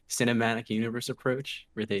 Marvel like cinematic universe approach,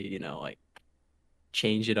 where they like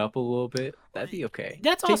change it up a little bit, that'd be okay.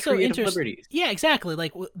 That's Take also creative interesting. liberties. Yeah, exactly.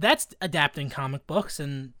 Like that's adapting comic books,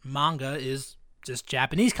 and manga is just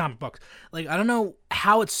Japanese comic books. Like I don't know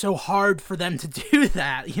how it's so hard for them to do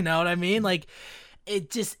that. You know what I mean? Like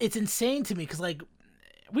it's insane to me because like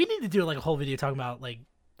we need to do like a whole video talking about like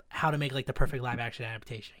how to make like the perfect live action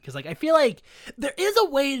adaptation because like I feel like there is a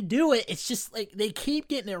way to do it. It's just like they keep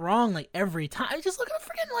getting it wrong like every time. Just look at the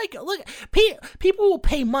freaking like look. People will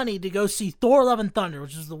pay money to go see Thor: Love and Thunder,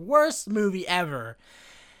 which is the worst movie ever,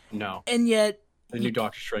 No, and yet the new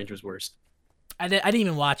Doctor Strange was worse. I didn't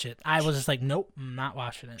even watch it. I was just like, nope, I'm not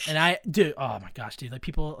watching it. And dude, oh my gosh, dude, like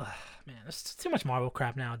people, man, there's too much Marvel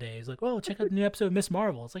crap nowadays. Like, oh, check out the new episode of Miss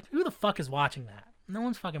Marvel. It's like, who the fuck is watching that? No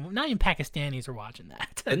one's fucking, not even Pakistanis are watching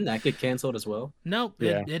that. Didn't that get canceled as well? Nope,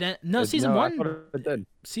 Yeah. no, season No, I one, thought it did.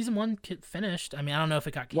 season one finished. I mean, I don't know if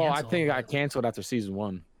it got Well, canceled. I think it got but canceled after season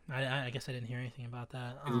 1. I guess I didn't hear anything about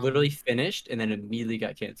that. It literally finished and then immediately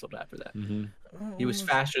got canceled after that. He was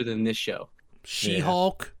faster than this show.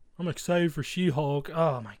 She-Hulk. I'm excited for She-Hulk.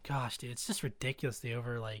 Oh my gosh, dude, it's just ridiculously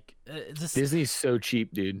over. Like, it's just Disney's so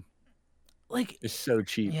cheap, dude. like It's so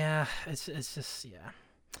cheap. yeah, it's just yeah.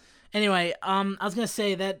 Anyway, I was gonna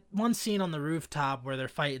say that one scene on the rooftop where they're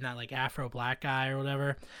fighting that like Afro black guy or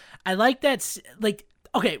whatever. I like that. Like,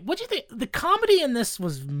 okay, what do you think? The comedy in this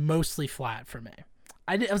was mostly flat for me.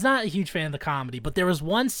 I was not a huge fan of the comedy, but there was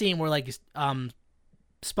one scene where like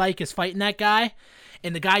Spike is fighting that guy,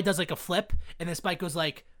 and the guy does like a flip, and then Spike goes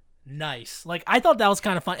like, "Nice." Like I thought that was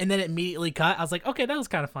kind of fun, and then it immediately cut. I was like, okay, that was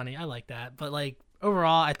kind of funny. I like that, but like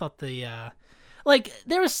overall, I thought the like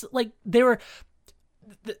there was like they were.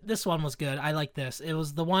 This one was good. I like this. It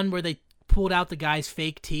was the one where they pulled out the guy's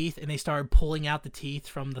fake teeth and they started pulling out the teeth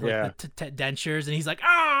from the, Yeah. dentures, and he's like,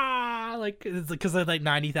 ah, like it's because they're like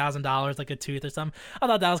 $90,000, like a tooth or something. I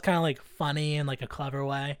thought that was kind of like funny in like a clever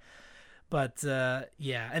way. But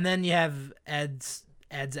yeah, and then you have Ed's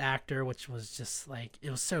actor, which was just like it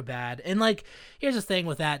was so bad. And like here's the thing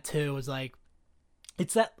with that too is like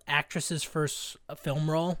it's that actress's first film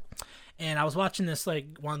role. And I was watching this like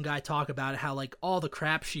one guy talk about how like all the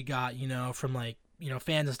crap she got, you know, from like, you know,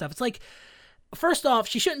 fans and stuff. It's like, first off,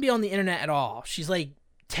 she shouldn't be on the internet at all. She's like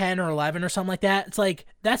 10 or 11 or something like that. It's like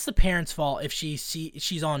that's the parents' fault if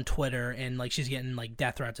she's on Twitter and like she's getting like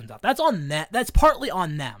death threats and stuff. That's on that. That's partly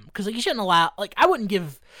on them because like you shouldn't allow. Like I wouldn't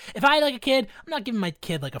give if I had like a kid. I'm not giving my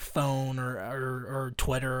kid like a phone or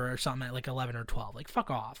Twitter or something at like 11 or 12. Like fuck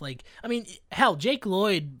off. Like I mean hell, Jake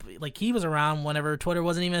Lloyd like he was around whenever Twitter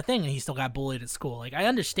wasn't even a thing and he still got bullied at school. Like I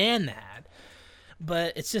understand that.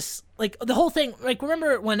 But it's just like the whole thing. Like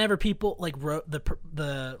remember whenever people like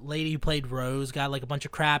the lady who played Rose got like a bunch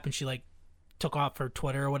of crap and she like took off her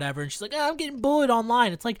Twitter or whatever and she's like, I'm getting bullied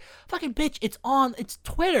online. It's like fucking bitch. It's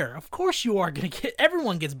Twitter. Of course you are gonna get.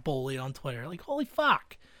 Everyone gets bullied on Twitter. Like holy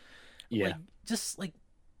fuck. Yeah. Like, just like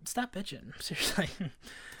stop bitching. Seriously.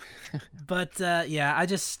 But yeah,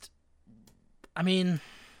 I mean,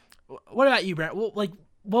 what about you, Brent? Well, like.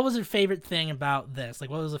 What was your favorite thing about this?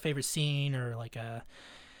 Like, what was the favorite scene or like a?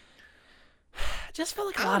 I just felt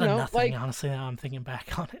like a lot of nothing. Like, honestly, now I'm thinking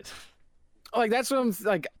back on it. Like that's what I'm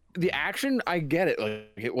like. The action, I get it.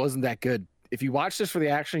 Like it wasn't that good. If you watch this for the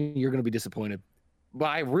action, you're gonna be disappointed. But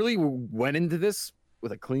I really went into this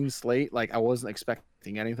with a clean slate. Like I wasn't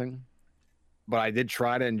expecting anything, but I did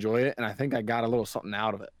try to enjoy it, and I think I got a little something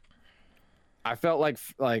out of it. I felt like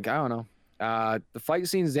I don't know. The fight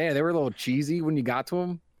scenes there, they were a little cheesy when you got to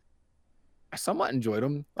them. I somewhat enjoyed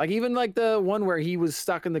them. Like even like the one where he was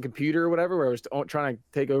stuck in the computer or whatever, where I was trying to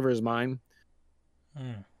take over his mind.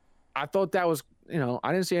 I thought that was, you know,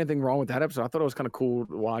 I didn't see anything wrong with that episode. I thought it was kind of cool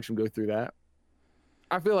to watch him go through that.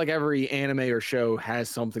 I feel like every anime or show has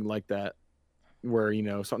something like that, where, you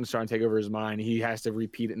know, something's trying to take over his mind. He has to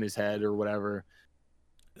repeat it in his head or whatever.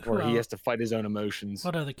 Or he has to fight his own emotions.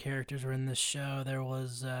 What other characters were in this show? There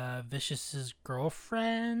was Vicious's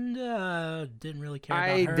girlfriend. Didn't really care about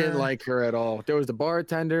her. I didn't like her at all. There was the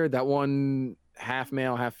bartender, that one half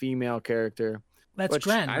male, half female character. That's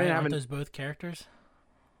Gren, right? Aren't those both characters?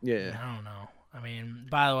 Yeah. I don't know. I mean,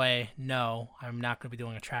 by the way, no, I'm not going to be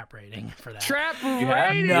doing a trap rating for that. Trap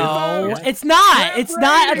rating? No, it's not. It's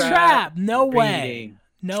not a trap. No way.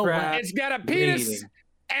 No way. It's got a penis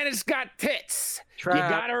and it's got tits. Trap you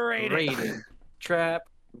gotta rate rating. Trap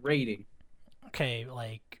rating. Okay,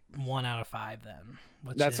 like 1 out of 5 then.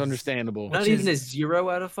 That's understandable. Not even a 0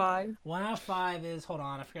 out of 5? 1 out of 5 is, hold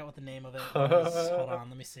on, I forgot what the name of it was. Hold on,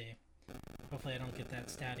 let me see. Hopefully I don't get that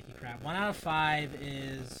staticky crap. 1 out of 5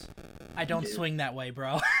 is I don't swing that way,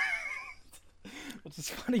 bro. Which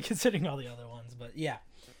is funny considering all the other ones, but yeah.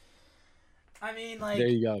 I mean, like, there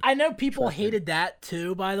you go. I know people hated that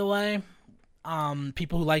too, by the way.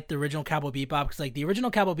 People who liked the original Cowboy Bebop, because like the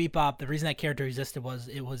original Cowboy Bebop, the reason that character existed was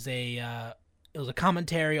it was a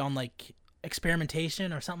commentary on like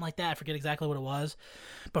experimentation or something like that. I forget exactly what it was,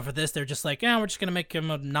 but for this they're just like, yeah, we're just gonna make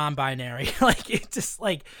him a non-binary. Like it just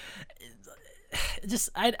like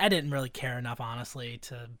I didn't really care enough honestly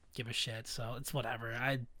to give a shit, so it's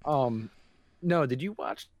whatever. No, did you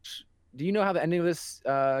watch? Do you know how the ending of this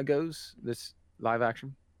goes? This live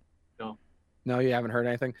action? No, you haven't heard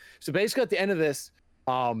anything. So basically, at the end of this,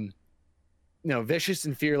 you know, Vicious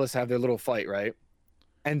and Fearless have their little fight, right?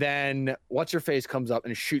 And then what's her face comes up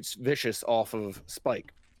and shoots Vicious off of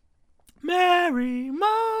Spike. Mary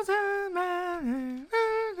Moses.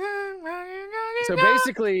 So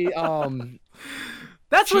basically,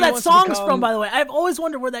 that's where that song's from, by the way. I've always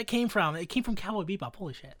wondered where that came from. It came from Cowboy Bebop.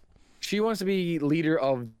 Holy shit. She wants to be leader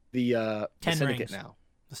of the Syndicate Rings. now.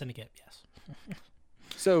 The Syndicate, yes.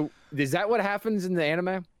 So is that what happens in the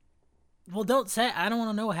anime? Well, don't say. I don't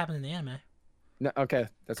want to know what happened in the anime. No, okay,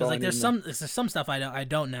 that's all. Because like there's some stuff I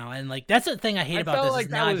don't know, and like that's the thing I hate about felt this. Like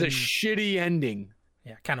is that was a shitty ending.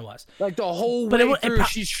 Yeah, kind of was. Like the whole way through,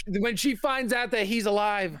 when she finds out that he's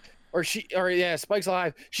alive, or Spike's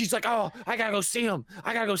alive, she's like, "Oh, I gotta go see him.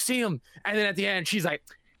 I gotta go see him." And then at the end, she's like,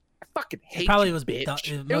 "I fucking hate you,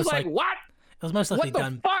 bitch." It was like, what? It was most likely what the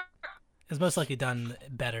done. Fuck? It was most likely done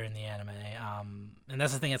better in the anime. And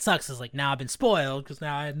that's the thing that sucks is like now I've been spoiled because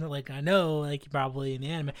now I know like probably in the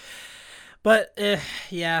anime. But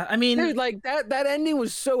yeah, I mean, dude, like that ending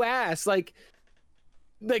was so ass. Like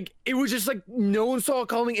it was just like no one saw it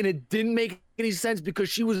coming, and it didn't make any sense because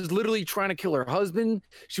she was literally trying to kill her husband.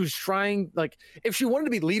 She was trying, like, if she wanted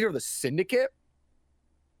to be leader of the Syndicate,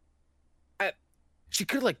 she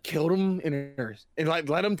could have like killed him and like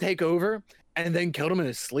let him take over, and then killed him in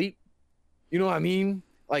his sleep. You know what I mean?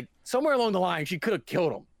 Like somewhere along the line, she could have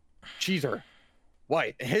killed him. She's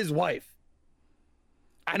his wife.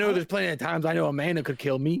 I know there's plenty of times I know Amanda could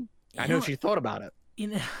kill me. I know she thought about it. You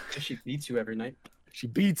know, She beats you every night. She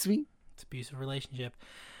beats me. it's an abusive relationship.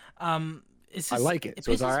 It's just, I like it,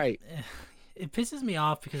 so it's all right. It pisses me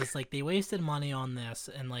off because it's like they wasted money on this,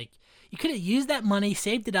 and like you could have used that money,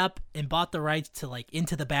 saved it up, and bought the rights to like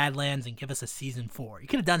Into the Badlands and give us a season 4. You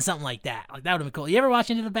could have done something like that. Like that would have been cool. You ever watch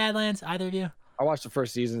Into the Badlands? Either of you? I watched the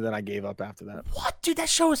first season, then I gave up after that. What, dude? That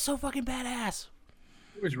show was so fucking badass.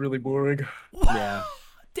 It was really boring. Yeah.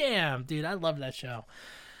 Damn, dude, I love that show.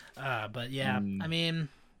 But yeah, I mean,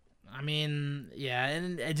 yeah,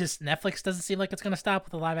 and it just Netflix doesn't seem like it's gonna stop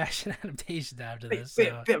with the live action adaptation after this.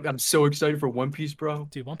 So. I'm so excited for One Piece, bro.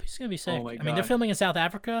 Dude, One Piece is gonna be sick. Oh my I mean, they're God. filming in South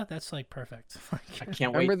Africa. That's like perfect. I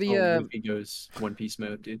can't Remember wait the, till Luffy goes One Piece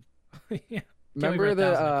mode, dude. Yeah. Remember for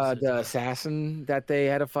 1,000 the episodes. assassin that they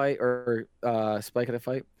had a fight, or Spike had a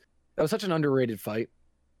fight? That was such an underrated fight.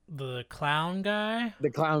 The clown guy. The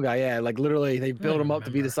clown guy, yeah, like literally they build don't him up to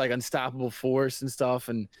be remember. this like unstoppable force and stuff,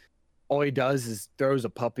 and all he does is throws a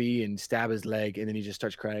puppy and stab his leg, and then he just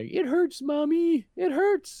starts crying. It hurts, mommy. It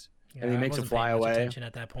hurts. Yeah, And he I makes him wasn't fly paying much away. attention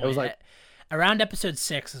at that point. was like- around episode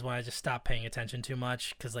 6 is when I just stopped paying attention too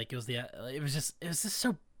much because like it was just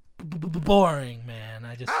so boring, man.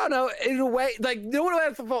 I I don't know. In a way, like you know what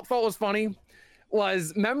I thought was funny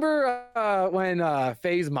was remember when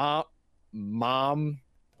Faye's mom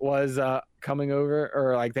was coming over,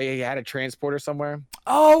 or like they had a transporter somewhere.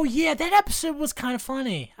 Oh yeah, that episode was kind of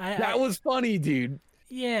funny. That was funny, dude.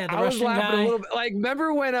 yeah. The I was Russian laughing guy. a little bit. Like,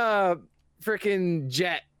 remember when freaking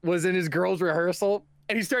Jet was in his girls' rehearsal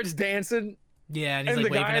and he starts dancing? Yeah, and he's and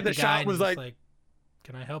like the guy waving at at the the guy. shop And was he's just like-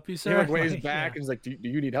 "Can I help you, He sir?" like waves Like, back yeah. and he's like, do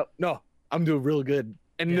you need help? No, I'm doing real good.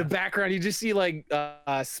 And in Yeah. the background, you just see like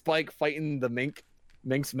Spike fighting the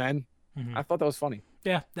Mink's men. Mhm. I thought that was funny.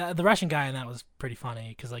 Yeah, the Russian guy in that was pretty funny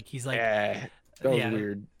because like he's like, Yeah, that was yeah.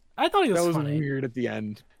 weird. I thought he was That was funny. weird at the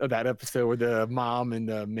end of that episode where the mom and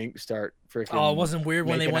the mink start freaking. Oh, it wasn't weird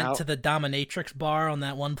when they making went out. to the dominatrix bar on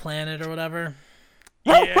that one planet or whatever.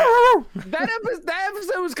 Yeah. that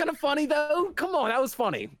episode was kind of funny though. Come on, that was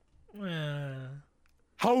funny.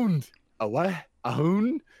 Hound. A what? A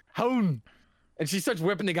hound? Hound. And she starts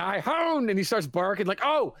whipping the guy. Hound. And he starts barking like,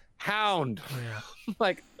 oh, hound. Yeah.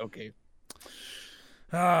 Like, okay.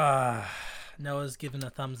 Noah's giving a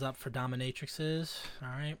thumbs up for dominatrixes. All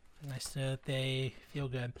right, nice to know that they feel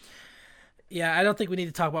good. Yeah, I don't think we need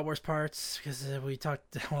to talk about worst parts because we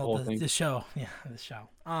talked Whole thing. the show. Yeah, the show.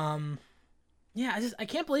 Yeah, I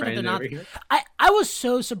can't believe that Brandon they're not. over here. I was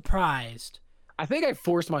so surprised. I think I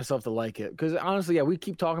forced myself to like it because honestly, yeah, we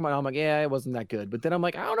keep talking about it. I'm like, yeah, it wasn't that good. But then I'm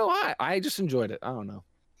like, I don't know why. I just enjoyed it. I don't know.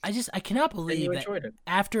 I cannot And believe you that enjoyed it.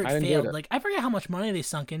 after it I enjoyed failed, it. like I forget how much money they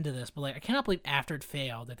sunk into this, but like I cannot believe after it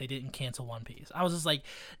failed that they didn't cancel One Piece. I was just like,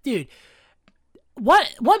 dude,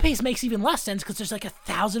 One Piece makes even less sense because there's like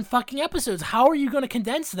 1,000 fucking episodes. How are you going to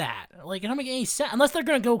condense that? Like it don't make any sense unless they're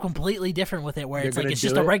going to go completely different with it, where They're it's like gonna it's do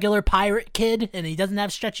just a it? regular pirate kid and he doesn't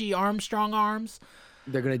have stretchy arms, strong arms.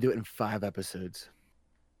 They're gonna do it in 5 episodes.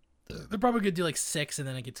 They're probably going to do like 6 and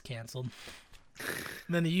then it gets canceled.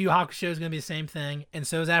 And then the Yu Yu Hakusho is going to be the same thing, and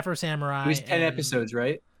so is Afro Samurai. It was 10 and- episodes,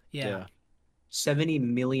 right? Yeah. $70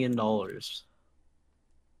 million.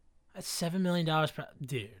 That's $7 million per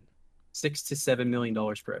dude. $6 to $7 million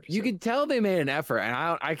per episode. You could tell they made an effort, and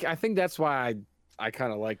I think that's why I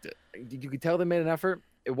kind of liked it. You could tell they made an effort.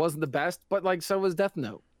 It wasn't the best, but like so was Death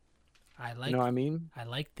Note. I like You know what I mean? I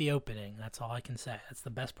liked the opening. That's all I can say. That's the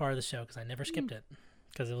best part of the show because I never skipped it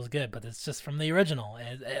because it was good. But it's just from the original.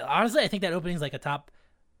 And honestly, I think that opening's like a top,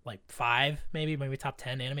 like 5, maybe top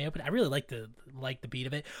 10 anime opening. I really like the beat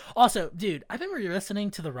of it. Also, dude, I've been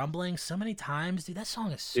re-listening to the Rumbling so many times. Dude, that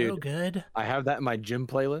song is so Dude, good. I have that in my gym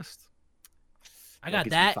playlist. I that got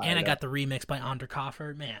gets me that, fired and I up. got the remix by Ander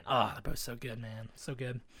Coffer. Man, they're both so good, man, so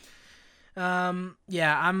good.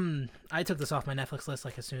 Yeah, I took this off my Netflix list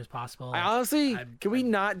like as soon as possible. I honestly, I- can we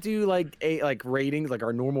not do like ratings, like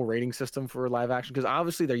our normal rating system for live action? Because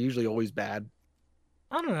obviously they're usually always bad.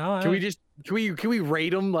 I don't know. Can we just can we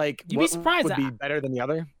rate them like You'd be what surprised. would be better than the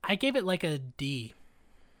other? I gave it like a D.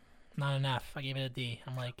 Not enough. I gave it a D.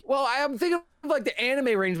 I'm like, Well, I'm thinking of like the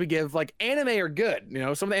anime range we give. Like anime are good, you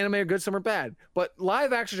know. Some of the anime are good, some are bad. But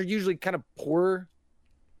live actions are usually kind of poor.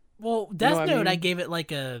 well, Death what I Note, I mean? gave it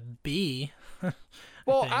like a B.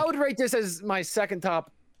 Well, think. I would rate this as my second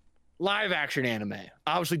top live action anime.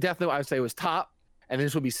 Obviously, Death Note I would say was top, and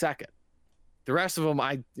this would be second. The rest of them,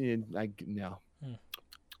 I no.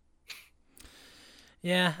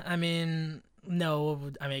 Yeah, I mean, no.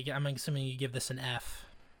 I mean, I'm assuming you give this an F.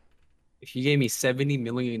 If you gave me $70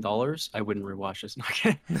 million, I wouldn't rewatch this.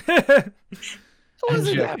 Okay. It I'm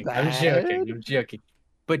wasn't that joking. I'm bad. joking. I'm joking.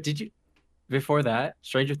 But did you? Before that,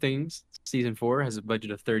 Stranger Things season 4 has a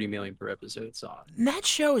budget of 30 million per episode. So That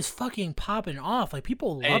show is fucking popping off. Like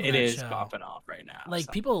people love it that is show. popping off right now. Like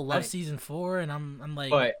so. people love I- season 4, and I'm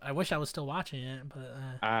like, But- I wish I was still watching it, but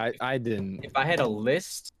I didn't. If I had a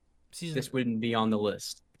list, season. this wouldn't be on the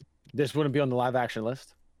list. This wouldn't be on the live action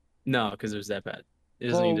list. No, because it was that bad. It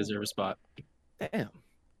doesn't even Well- deserve a spot. Damn.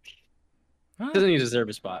 Huh? It doesn't even deserve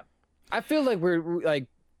a spot. I feel like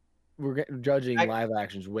we're judging I- live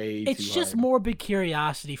actions way It's too just hard. morbid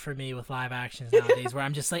curiosity for me with live actions nowadays, where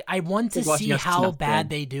I'm just like, I want to Like watching see a how snuff bad film.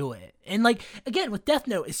 they do it. And like again with Death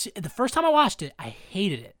Note, it's the first time I watched it, I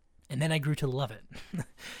hated it, and then I grew to love it.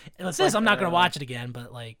 And it says like, I'm not gonna watch it again,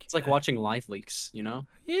 but like It's like watching live leaks, you know?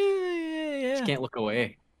 yeah, Just can't look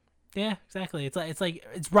away. yeah, exactly. It's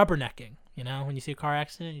rubbernecking, you know, when you see a car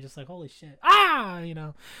accident, you're just like, holy shit, you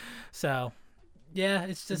know. So yeah,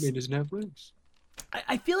 it's just It doesn't have legs.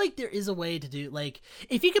 I feel like there is a way to do, like,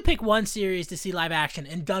 if you could pick one series to see live action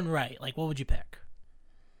and done right, like, what would you pick?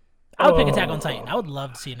 I would pick Attack on Titan. I would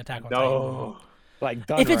love to see an Attack on Titan. Like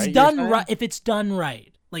done If it's right, you're done saying? right, if it's done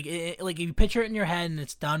right, like, like if you picture it in your head and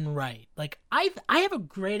it's done right, like, I have a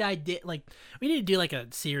great idea. Like, we need to do like a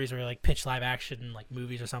series where we, like, pitch live action like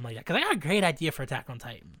movies or something like that. Because I got a great idea for Attack on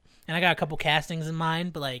Titan, and I got a couple castings in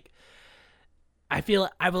mind. But like, I feel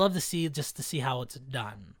I would love to see how it's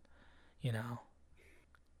done, you know.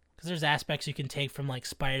 Because there's aspects you can take from like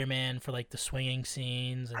Spider-Man for like the swinging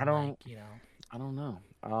scenes. And, I don't- like, you know. I don't know.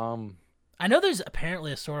 I know there's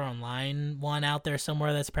apparently a Sword Online one out there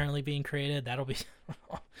somewhere that's apparently being created. That'll be.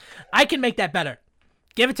 I can make that better.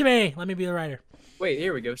 Give it to me. Let me be the writer. Wait,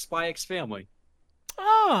 here we go. Spy X Family.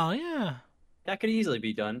 Oh yeah. That could easily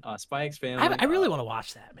be done. Spy X Family. I really want to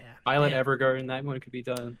watch that, man. Violet Man, Evergarden, that one could be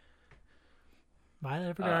done.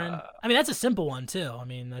 Violet Evergarden. Uh, I mean, that's a simple one too. I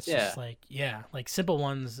mean, that's just Yeah. like like simple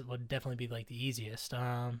ones would definitely be like the easiest.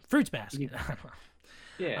 Fruits Basket.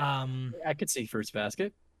 Yeah. I could see Fruits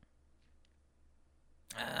Basket.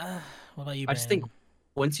 What about you? I just think Brandon?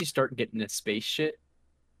 once you start getting into space shit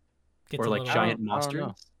Gets or a like little- giant I don't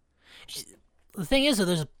know. monsters, The thing is, though,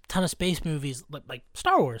 there's a ton of space movies like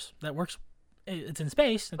Star Wars that works. It's in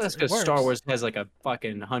space. that's it because Star works. Wars has like a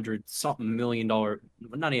fucking $100-something million,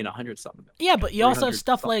 not even 100-something. Yeah, but you also have $300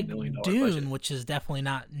 stuff something like million Dune, budget. which is definitely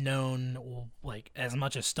not known like as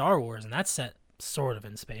much as Star Wars, and that's set sort of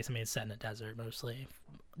in space. I mean, it's set in a desert mostly.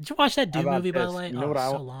 Did you watch that How Dune about movie, by the this? way? You know Oh, what I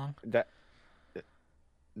so wa- long. That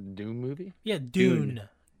Doom movie? Yeah, Dune.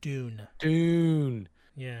 Dune. Dune.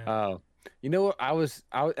 Yeah. Oh, you know what? I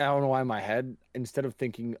don't know why in my head, instead of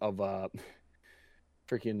thinking of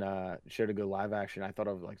freaking show to go live action, I thought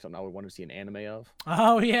of like something I would want to see an anime of.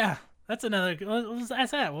 Oh yeah, that's another.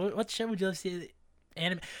 That's that. What show would you love to see?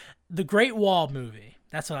 Anime, The Great Wall movie.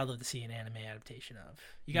 That's what I'd love to see an anime adaptation of.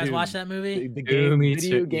 You guys Dune. watch that movie? The Doom game, eats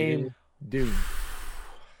video it, game, Doom.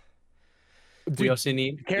 We Dude, also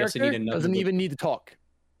need character another. doesn't even need to talk.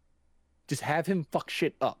 Just have him fuck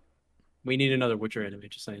shit up. We need another Witcher anime.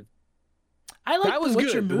 Just saying. I like That was the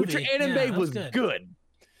Witcher good. The movie. Witcher anime Yeah, that was good. good.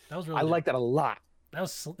 That was really. I good. like that a lot. That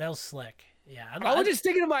was slick. Yeah. I was just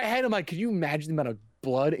thinking in my head, I'm like, could you imagine the amount of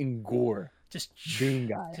blood and gore just Doom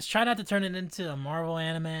guy? Just try not to turn it into a Marvel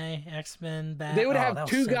anime, X-Men. They would that have was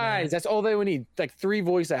two so guys. bad. That's all they would need. Like 3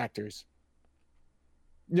 voice actors.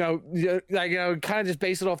 Kind of just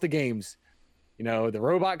base it off the games. You know, the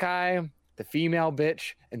robot guy, the female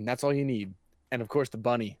bitch, and that's all you need. And of course, the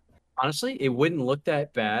bunny. Honestly, it wouldn't look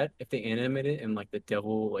that bad if they animated it in like the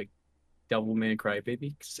Devilman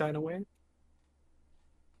Crybaby kind of way.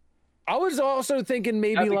 I was also thinking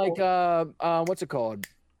maybe That'd be like what's it called?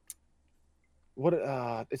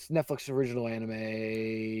 It's Netflix original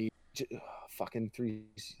anime. Fucking 3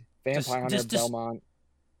 Vampire Hunter just- Belmont.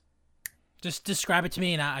 Just describe it to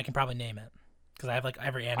me, and I can probably name it because I have like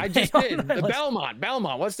every anime. I just on did my list.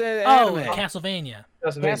 Belmont. What's the Oh, anime? Castlevania.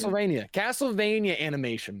 Castlevania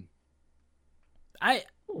animation.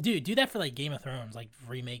 Dude, do that for like Game of Thrones, like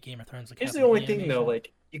remake Game of Thrones. Like Here's the only Castlevania thing though, animation.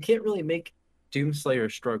 like you can't really make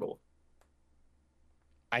Doomslayer struggle.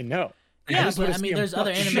 I know. Yeah, just but wanna I see mean, him there's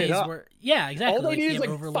other fuck shit animes up. where, yeah, exactly. All they need you is have like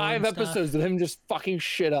Overlord 5 and stuff. episodes of him just fucking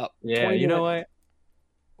shit up. Yeah, 20 you know minutes.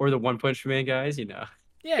 what? Or the One Punch Man guys, you know.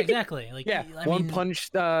 Yeah, exactly. Like, Yeah, I One mean, Punch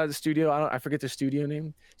studio. I forget the studio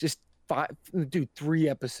name. Just 3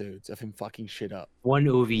 episodes of him fucking shit up. One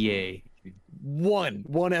OVA.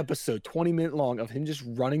 One episode, 20-minute long of him just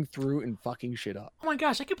running through and fucking shit up. Oh my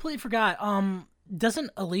gosh, I completely forgot.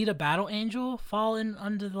 Doesn't Alita Battle Angel fall in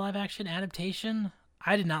under the live action adaptation?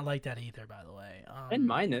 I did not like that either, by the way. I didn't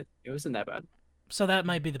mind it. It wasn't that bad. So that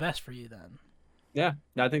might be the best for you then. Yeah,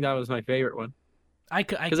 I think that was my favorite one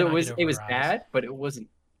Because because it was bad, but it wasn't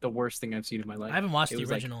the worst thing I've seen in my life. I haven't watched It the was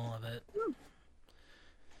like- original of it.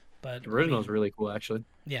 But The original I is mean, really cool, actually.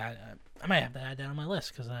 yeah, I might have to add that on my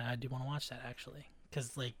list because I do want to watch that actually.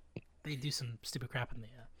 Because like they do some stupid crap in the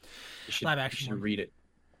You should, live you action should one. read it.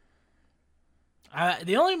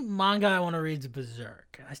 the only manga I want to read is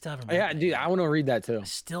Berserk. I still haven't read Yeah, that dude, yet. I want to read that too. I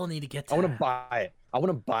still need to get to I want that. to buy it. I want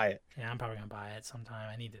to buy it. Yeah, I'm probably gonna buy it sometime.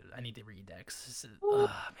 I need to read that. 'Cause man,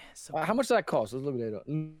 it's so How much does that cost? Let's look that up.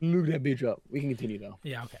 Look that bitch up. We can continue though.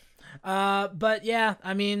 Yeah, okay. But yeah,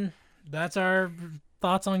 I mean, that's our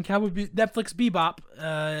thoughts on Netflix Bebop.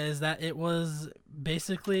 Is that it was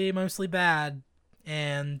basically mostly bad,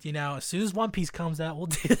 and you know, as soon as One Piece comes out, we'll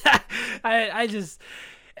do that.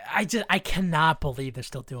 I cannot believe they're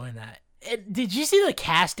still doing that. Did you see the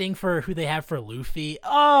casting for who they have for Luffy?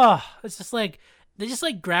 Oh, it's just like they just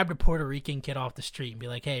like grabbed a Puerto Rican kid off the street and be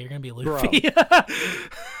like, "Hey, you're gonna be Luffy."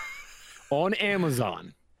 On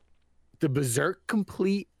Amazon, the Berserk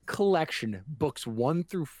Complete Collection, books 1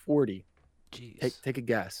 through 40. Jeez, Take a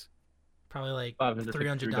guess. probably like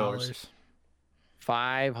 $553. $300.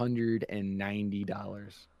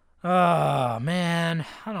 $590. Oh man,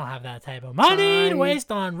 I don't have that type of money to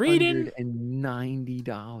waste on reading.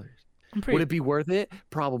 $190. I'm pretty Would it be worth it?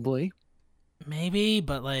 Probably. maybe,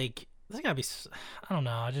 but like there's gotta be. I don't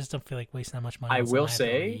know. I just don't feel like wasting that much money. I on something will have to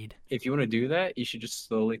say, read. if you want to do that, you should just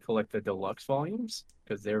slowly collect the deluxe volumes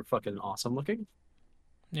because they're fucking awesome looking.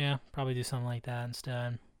 Yeah, probably do something like that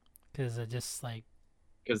instead, because it just like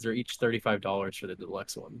Because they're each $35 for the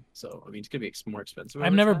deluxe one. So I mean, it's gonna be more expensive. I've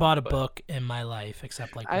over never time, bought a but- book in my life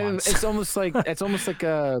except like once. It's almost like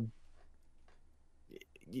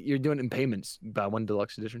you're doing it in payments. Buy one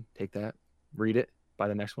deluxe edition, take that, read it, buy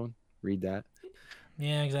the next one, read that.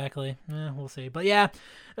 Yeah, exactly. Yeah, we'll see. But yeah,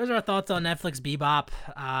 those are our thoughts on Netflix Bebop.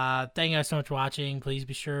 Thank you guys so much for watching. Please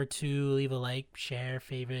be sure to leave a like, share,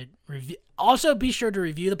 favorite, review. Also, be sure to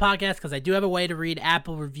review the podcast because I do have a way to read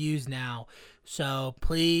Apple reviews now. So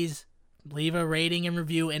please leave a rating and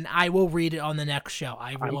review, and I will read it on the next show.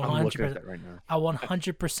 I will I'm looking at 100%. that right now. I'll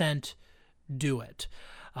 100% do it.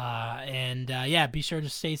 Yeah, be sure to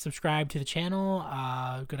stay subscribed to the channel.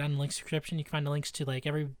 Go down the link description. You can find the links to like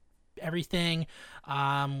everything.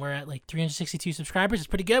 We're at like 362 subscribers. It's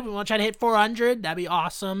pretty good. We want to try to hit 400. That'd be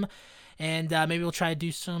awesome. And maybe we'll try to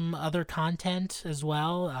do some other content as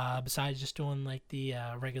well, besides just doing like the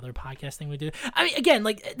regular podcast thing we do. I mean, again,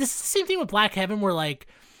 like this is the same thing with Black Heaven, where like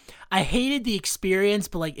I hated the experience,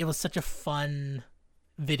 but like it was such a fun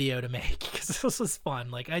video to make because this was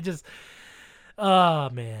fun. Like oh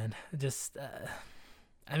man,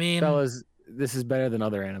 I mean, Fellas, this is better than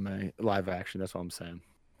other anime live action. That's what I'm saying.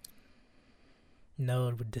 no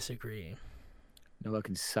one would disagree. No one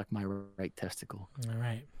can suck my right testicle. All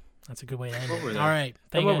right. That's a good way to end Over it. there. All right. Come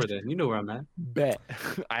Thank you over guys. then. You know where I'm at. Bet.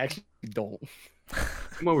 I actually don't.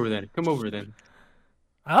 Come over then. Come over then.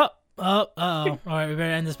 Oh. All right. We better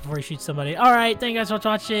end this before he shoots somebody. All right. Thank you guys for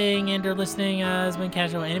watching and or listening. It's been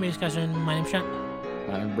Casual Anime Discussion. My name's Trent.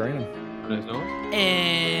 I'm Brandon. Nice knowing.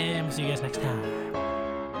 And we'll see you guys next time.